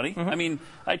kind of funny. I mean,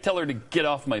 I tell her to get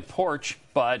off my porch,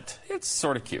 but it's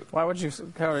sort of cute. Why would you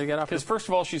tell her to get off? Because first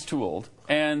of all, she's too old,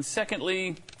 and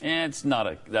secondly, that's not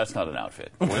an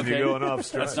outfit. When you're going off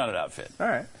strike. That's not an outfit. All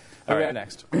right. All right.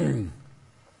 Next. And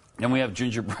we have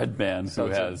Gingerbread Man, who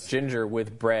has ginger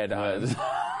with bread. It's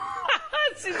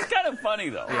kind of funny,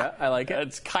 though. Yeah, I like it.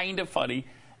 It's kind of funny.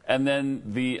 And then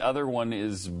the other one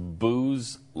is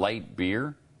Booze Light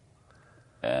Beer.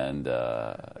 And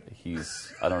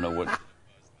he's, I don't know what.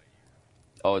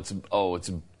 It's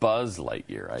Buzz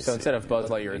Lightyear. So instead of Buzz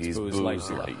Lightyear, it's Booze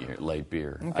Lightyear. Light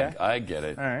Beer. Okay. I get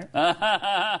it. All right.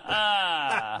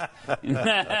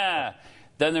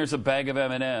 Then there's a bag of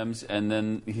M&Ms, and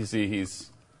then he's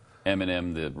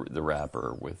Eminem, the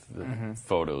rapper, with the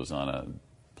photos on a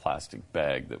plastic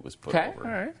bag that was put over.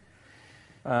 All right.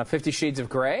 50 Shades of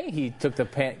Grey. He took the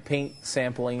paint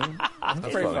sampling. That's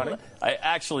pretty funny. I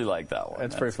actually like that one.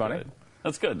 That's pretty funny. Good.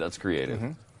 That's good. That's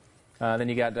creative. Then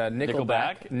you got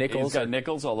Nickelback. He's got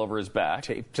nickels all over his back.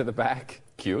 Taped to the back.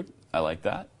 Cute. I like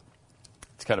that.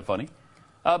 It's kind of funny.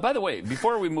 By the way,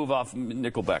 before we move off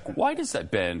Nickelback, why does that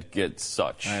band get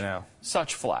such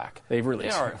flack? They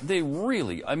really are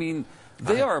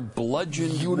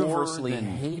bludgeoned, universally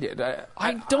hated.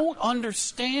 I don't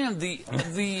understand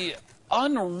the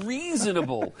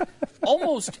unreasonable,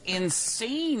 almost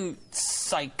insane,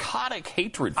 psychotic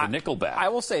hatred for Nickelback. I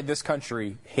will say this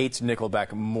country hates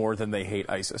Nickelback more than they hate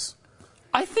ISIS.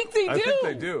 I think they do. I think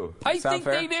they do. I think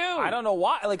they do. I don't know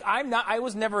why. Like, I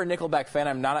was never a Nickelback fan.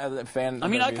 I'm not a fan. I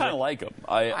mean, I kind of like them.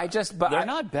 They're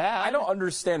not bad. I don't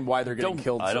understand why they're getting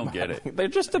killed. I don't get it. They're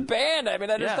just a band. I mean,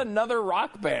 they're just another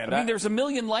rock band. I mean, there's a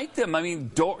million like them. I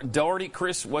mean, Doherty,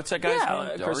 Chris, what's that guy's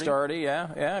name? Chris Doherty.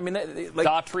 Yeah. I mean, like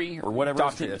Daughtry or whatever.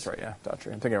 Daughtry. That's right. Yeah,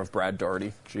 Daughtry. I'm thinking of Brad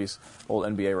Doherty. Jeez, old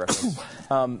NBA reference.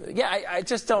 I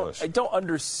just don't. I don't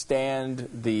understand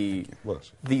the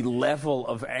level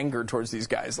of anger towards these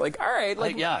guys. Like, all right.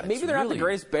 Like, maybe they're not the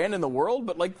greatest band in the world,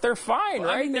 but like they're fine,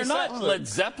 right? I mean, they're not Led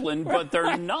Zeppelin, but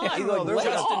they're not.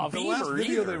 The last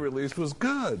video they released was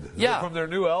good. Yeah, from their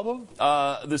new album,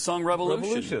 the song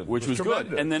Revolution, which was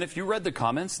good. And then if you read the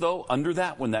comments though under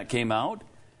that when that came out,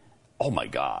 oh my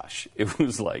gosh, it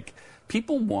was like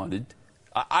people wanted.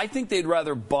 I think they'd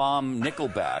rather bomb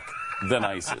Nickelback than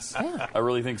ISIS. Yeah. I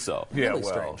really think so. Yeah, really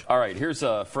strange. All right, here's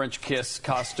a French kiss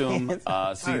costume.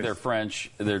 See, they're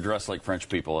French. They're dressed like French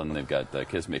people, and they've got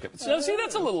kiss makeup. So, see,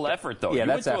 that's a little effort, though. Yeah,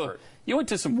 that's effort. You went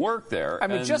to some work there. I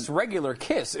mean, just regular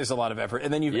kiss is a lot of effort,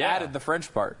 and then you've added the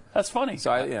French part. That's funny.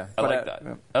 So, I like that.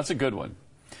 Yeah. That's a good one.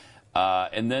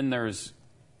 And then there's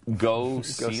Go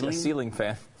Ceiling. A ceiling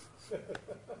fan.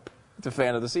 It's a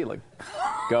fan of the ceiling.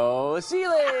 Go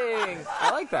ceiling! I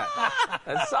like that.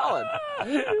 That's solid.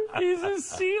 He's a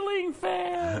ceiling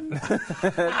fan.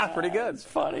 That's pretty good. It's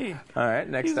funny. All right,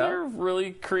 next up. They're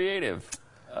really creative.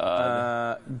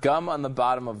 Gum on the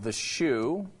bottom of the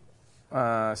shoe.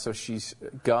 So she's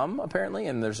gum, apparently,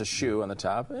 and there's a shoe on the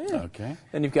top. Yeah. Okay.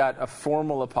 Then you've got a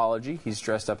formal apology. He's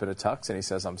dressed up in a tux, and he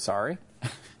says, I'm sorry.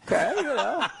 Okay,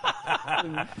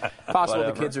 Possible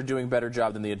the kids are doing a better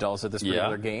job than the adults at this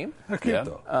particular game.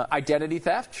 Identity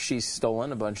theft. She's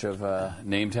stolen a bunch of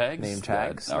name tags.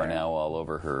 That are now all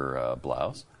over her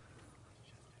blouse.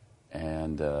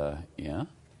 And, and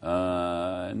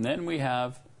then we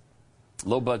have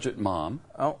low-budget mom.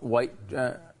 Oh, white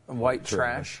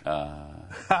trash.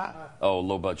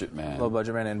 Low budget man. Low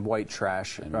budget man and white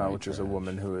trash, which is a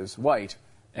woman who is white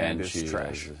and is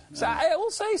trash. So I will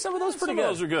say some of those pretty good. Some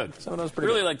of those are good. Some of those pretty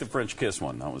really good. like the French kiss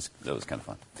one. That was kind of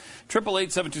fun.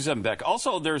 888-727-BECK.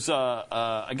 Also, there's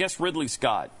I guess Ridley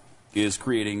Scott is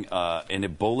creating an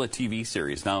Ebola TV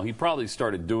series. Now he probably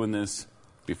started doing this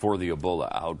before the Ebola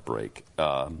outbreak.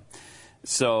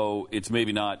 So it's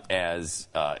maybe not as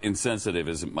insensitive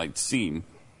as it might seem.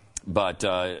 But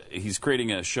he's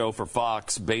creating a show for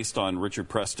Fox based on Richard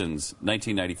Preston's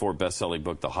 1994 best-selling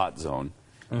book, The Hot Zone.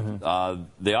 They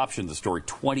optioned the story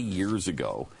 20 years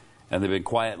ago, and they've been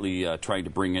quietly trying to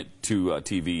bring it to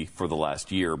TV for the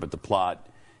last year. But the plot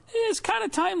is kind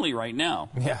of timely right now.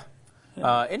 Yeah.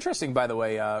 Interesting, by the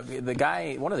way, the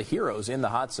guy, one of the heroes in the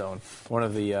hot zone, one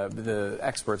of the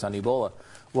experts on Ebola,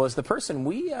 was the person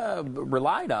we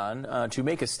relied on to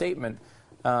make a statement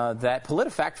that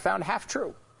PolitiFact found half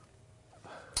true.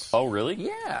 Oh, really?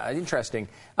 Yeah, interesting.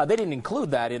 They didn't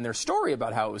include that in their story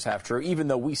about how it was half true, even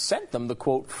though we sent them the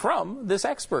quote from this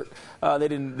expert. They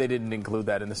didn't include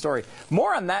that in the story.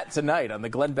 More on that tonight on the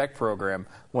Glenn Beck program,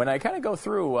 when I kind of go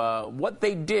through what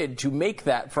they did to make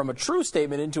that from a true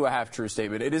statement into a half-true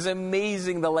statement. It is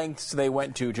amazing the lengths they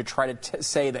went to try to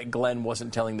say that Glenn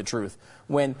wasn't telling the truth,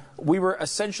 when we were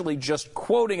essentially just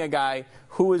quoting a guy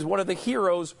who is one of the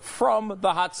heroes from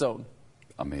the hot zone.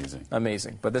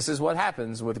 Amazing. But this is what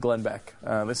happens with Glenn Beck.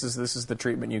 This is the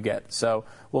treatment you get. So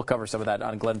we'll cover some of that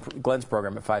on Glenn's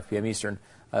program at 5 p.m. Eastern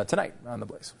tonight on The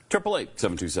Blaze.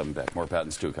 888-727-BECK. More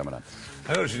Patents 2 coming up.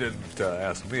 I noticed you didn't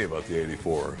ask me about the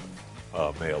 84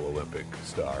 male Olympic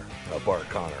star, Bart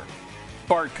Conner.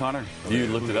 Bart Conner. You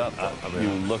looked it up. You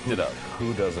looked it up.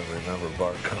 Who doesn't remember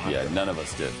Bart Conner? Yeah, none of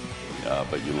us did.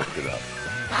 But you looked it up.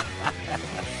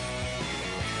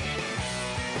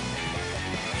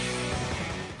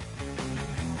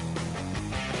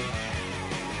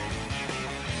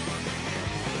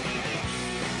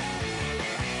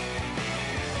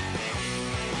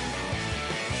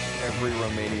 Every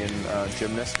Romanian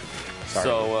gymnast. Sorry.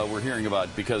 So we're hearing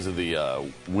about, because of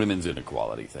the women's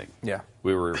inequality thing. Yeah.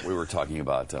 We were talking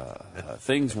about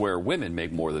things where women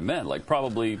make more than men, like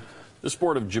probably the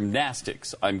sport of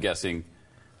gymnastics. I'm guessing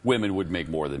women would make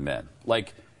more than men.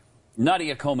 Like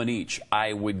Nadia Comaneci,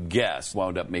 I would guess,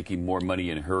 wound up making more money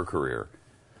in her career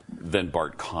than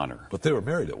Bart Conner. But they were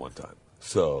married at one time,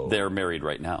 so they're married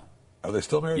right now. Are they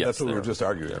still married? Yes, That's what we were just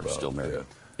arguing about. They're still married.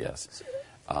 Yeah. Yes.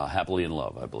 Happily in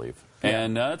love, I believe. Yeah.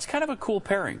 And it's kind of a cool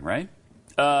pairing, right?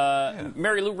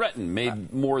 Mary Lou Retton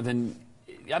made more than...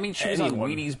 I mean, she was on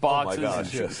Wheaties boxes. Oh, my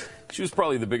gosh, yes. She was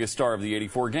probably the biggest star of the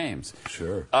 84 games.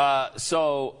 Sure.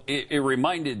 So it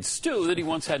reminded Stu that he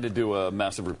once had to do a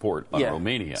massive report on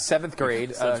Romania. 7th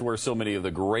grade. That's where so many of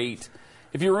the great...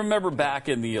 If you remember back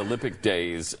in the Olympic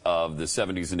days of the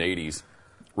 70s and 80s,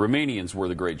 Romanians were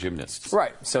the great gymnasts.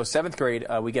 Right. So 7th grade,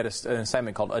 we get an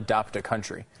assignment called Adopt a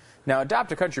Country. Now,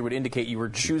 adopt a country would indicate you were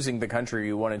choosing the country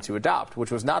you wanted to adopt,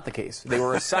 which was not the case. They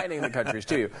were assigning the countries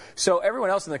to you. So everyone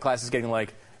else in the class is getting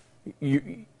like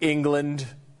England,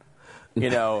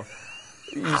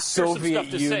 Soviet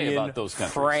Union,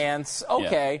 France.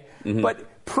 Okay. Yeah. Mm-hmm.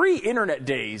 But pre-internet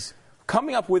days,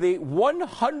 coming up with a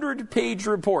 100-page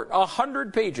report,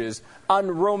 100 pages on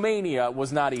Romania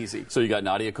was not easy. So you got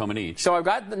Nadia Comaneci. So I've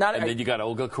got Nadia. And then you got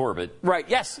Olga Korbut. Right,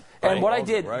 yes. Right. And what I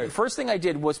did, the first thing I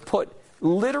did was put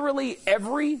literally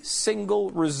every single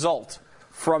result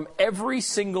from every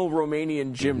single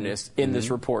Romanian gymnast in this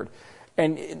report.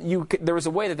 And there was a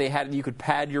way that they had, you could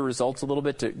pad your results a little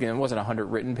bit. It wasn't 100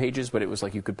 written pages, but it was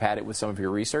like you could pad it with some of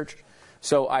your research.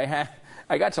 So I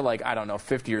got to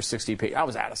 50 or 60 pages. I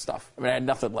was out of stuff. I mean, I had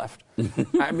nothing left.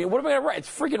 I mean, what am I going to write? It's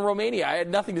freaking Romania. I had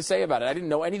nothing to say about it. I didn't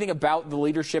know anything about the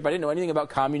leadership. I didn't know anything about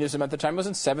communism at the time. I was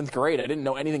in 7th grade. I didn't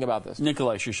know anything about this.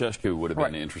 Nicolae Ceausescu would have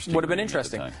been interesting. Would have been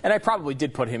interesting. And I probably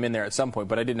did put him in there at some point,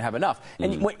 but I didn't have enough.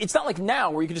 And it's not like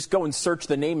now where you could just go and search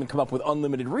the name and come up with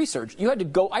unlimited research. I had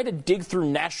to dig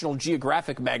through National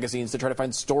Geographic magazines to try to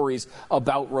find stories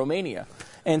about Romania.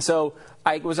 And so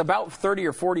I was about 30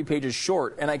 or 40 pages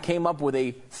short, and I came up with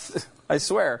a, I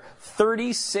swear,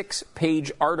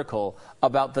 36-page article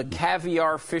about the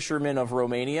caviar fishermen of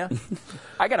Romania.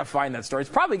 I got to find that story. It's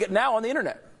probably now on the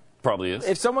internet. Probably is.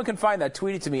 If someone can find that,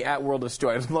 tweet it to me at World of Stu.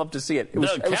 I'd love to see it.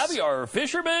 Caviar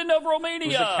fishermen of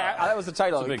Romania. That was the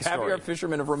title. Caviar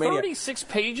fishermen of Romania. 36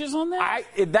 pages on that?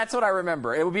 That's what I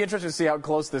remember. It would be interesting to see how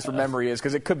close this memory is,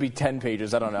 because it could be 10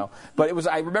 pages. I don't know. But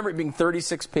I remember it being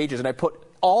 36 pages, and I put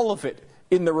all of it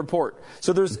in the report.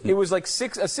 So it was like a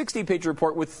 60-page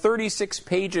report with 36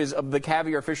 pages of the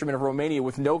caviar fishermen of Romania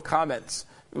with no comments.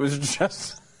 It was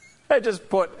just... I just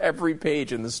put every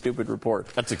page in the stupid report.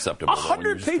 That's acceptable.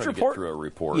 100-page report. Get through a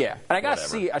report. Yeah, and I got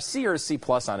a C or a C+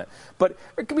 on it. But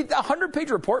it could be a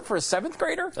 100-page report for a 7th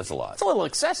grader. That's a lot. It's a little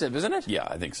excessive, isn't it? Yeah,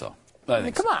 I think so. I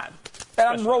mean, come on.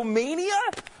 And on Romania,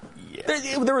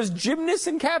 there was gymnasts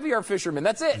and caviar fishermen.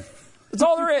 That's it. That's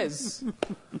all there is.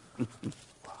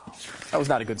 I was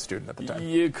not a good student at the time.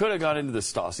 You could have got into the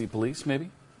Stasi police,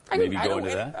 maybe. Maybe go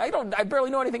into that. I barely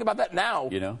know anything about that now.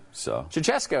 So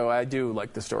Ceausescu, I do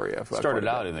like the story of. Started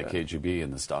out in the KGB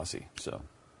and the Stasi, so.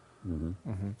 You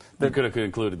could have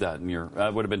concluded that,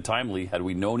 and would have been timely had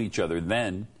we known each other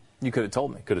then. You could have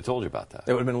told me. Could have told you about that.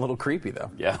 It would have been a little creepy,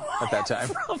 though. Yeah, at that time.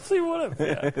 Probably would have.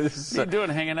 Yeah. What are you doing,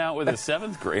 hanging out with a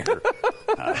 7th grader?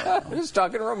 Just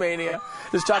talking Romania.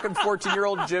 Just talking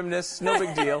 14-year-old gymnasts. No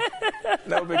big deal.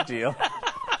 No big deal.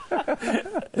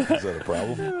 Is that a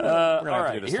problem? All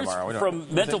right. Here's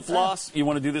from Mental Floss. You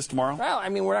want to do this tomorrow? Well, I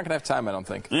mean, we're not going to have time, I don't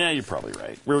think. Yeah, you're probably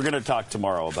right. We're going to talk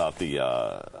tomorrow about the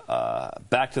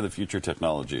Back to the Future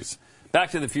technologies.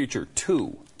 Back to the Future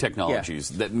 2 technologies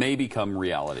that may become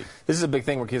reality. This is a big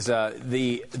thing because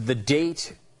the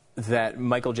date that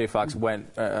Michael J. Fox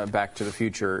went Back to the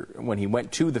Future, when he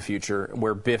went to the future,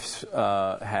 where Biff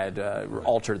had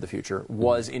altered the future,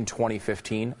 was in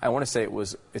 2015. I want to say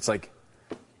it's like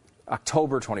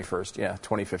October 21st,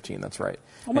 2015, that's right.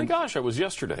 Oh my gosh, it was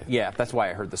yesterday. Yeah, that's why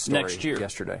I heard the story. Next year.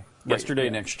 Yesterday. Yesterday,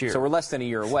 next year. So we're less than a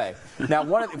year away. Now,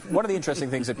 one of the interesting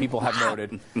things that people have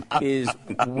noted is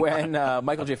when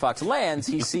Michael J. Fox lands,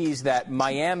 he sees that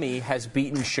Miami has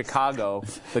beaten Chicago,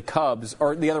 the Cubs,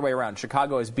 or the other way around.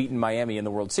 Chicago has beaten Miami in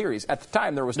the World Series. At the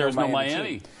time, there was no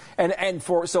Miami team.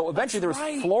 So eventually there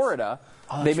was Florida.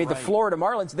 They made the Florida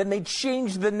Marlins. Then they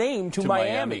changed the name to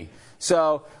Miami.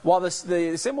 So while the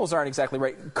symbols aren't exactly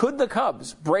right, could the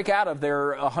Cubs break out of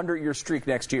their 100-year streak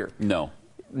next year? No.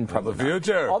 Probably the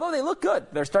future. Although they look good.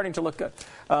 They're starting to look good.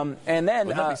 And then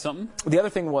Wouldn't that be something? The other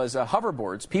thing was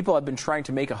hoverboards. People have been trying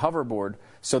to make a hoverboard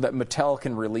so that Mattel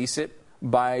can release it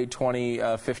by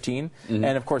 2015. And,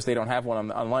 of course, they don't have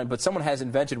one online. But someone has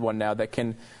invented one now that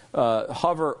can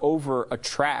hover over a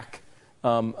track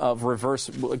of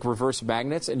reverse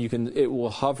magnets, and it will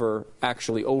hover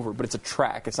actually over, but it's a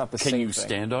track. It's not the same thing. Can you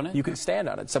stand on it? You can stand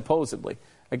on it, supposedly.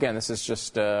 Again, this is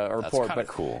just a report, but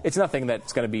cool. It's nothing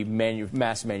that's going to be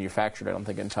mass manufactured, I don't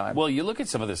think, in time. Well, you look at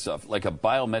some of this stuff, like a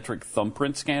biometric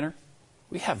thumbprint scanner.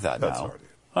 We have that now.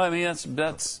 I mean,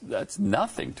 that's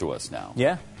nothing to us now.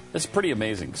 Yeah. It's pretty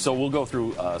amazing. So we'll go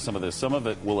through some of this. Some of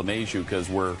it will amaze you because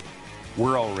we're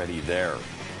already there.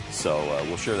 So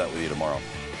we'll share that with you tomorrow.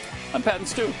 I'm Pat and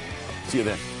Stu. See you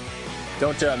then.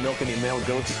 Don't milk any male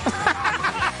goats.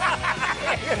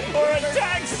 Or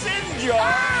attack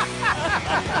Sinjar.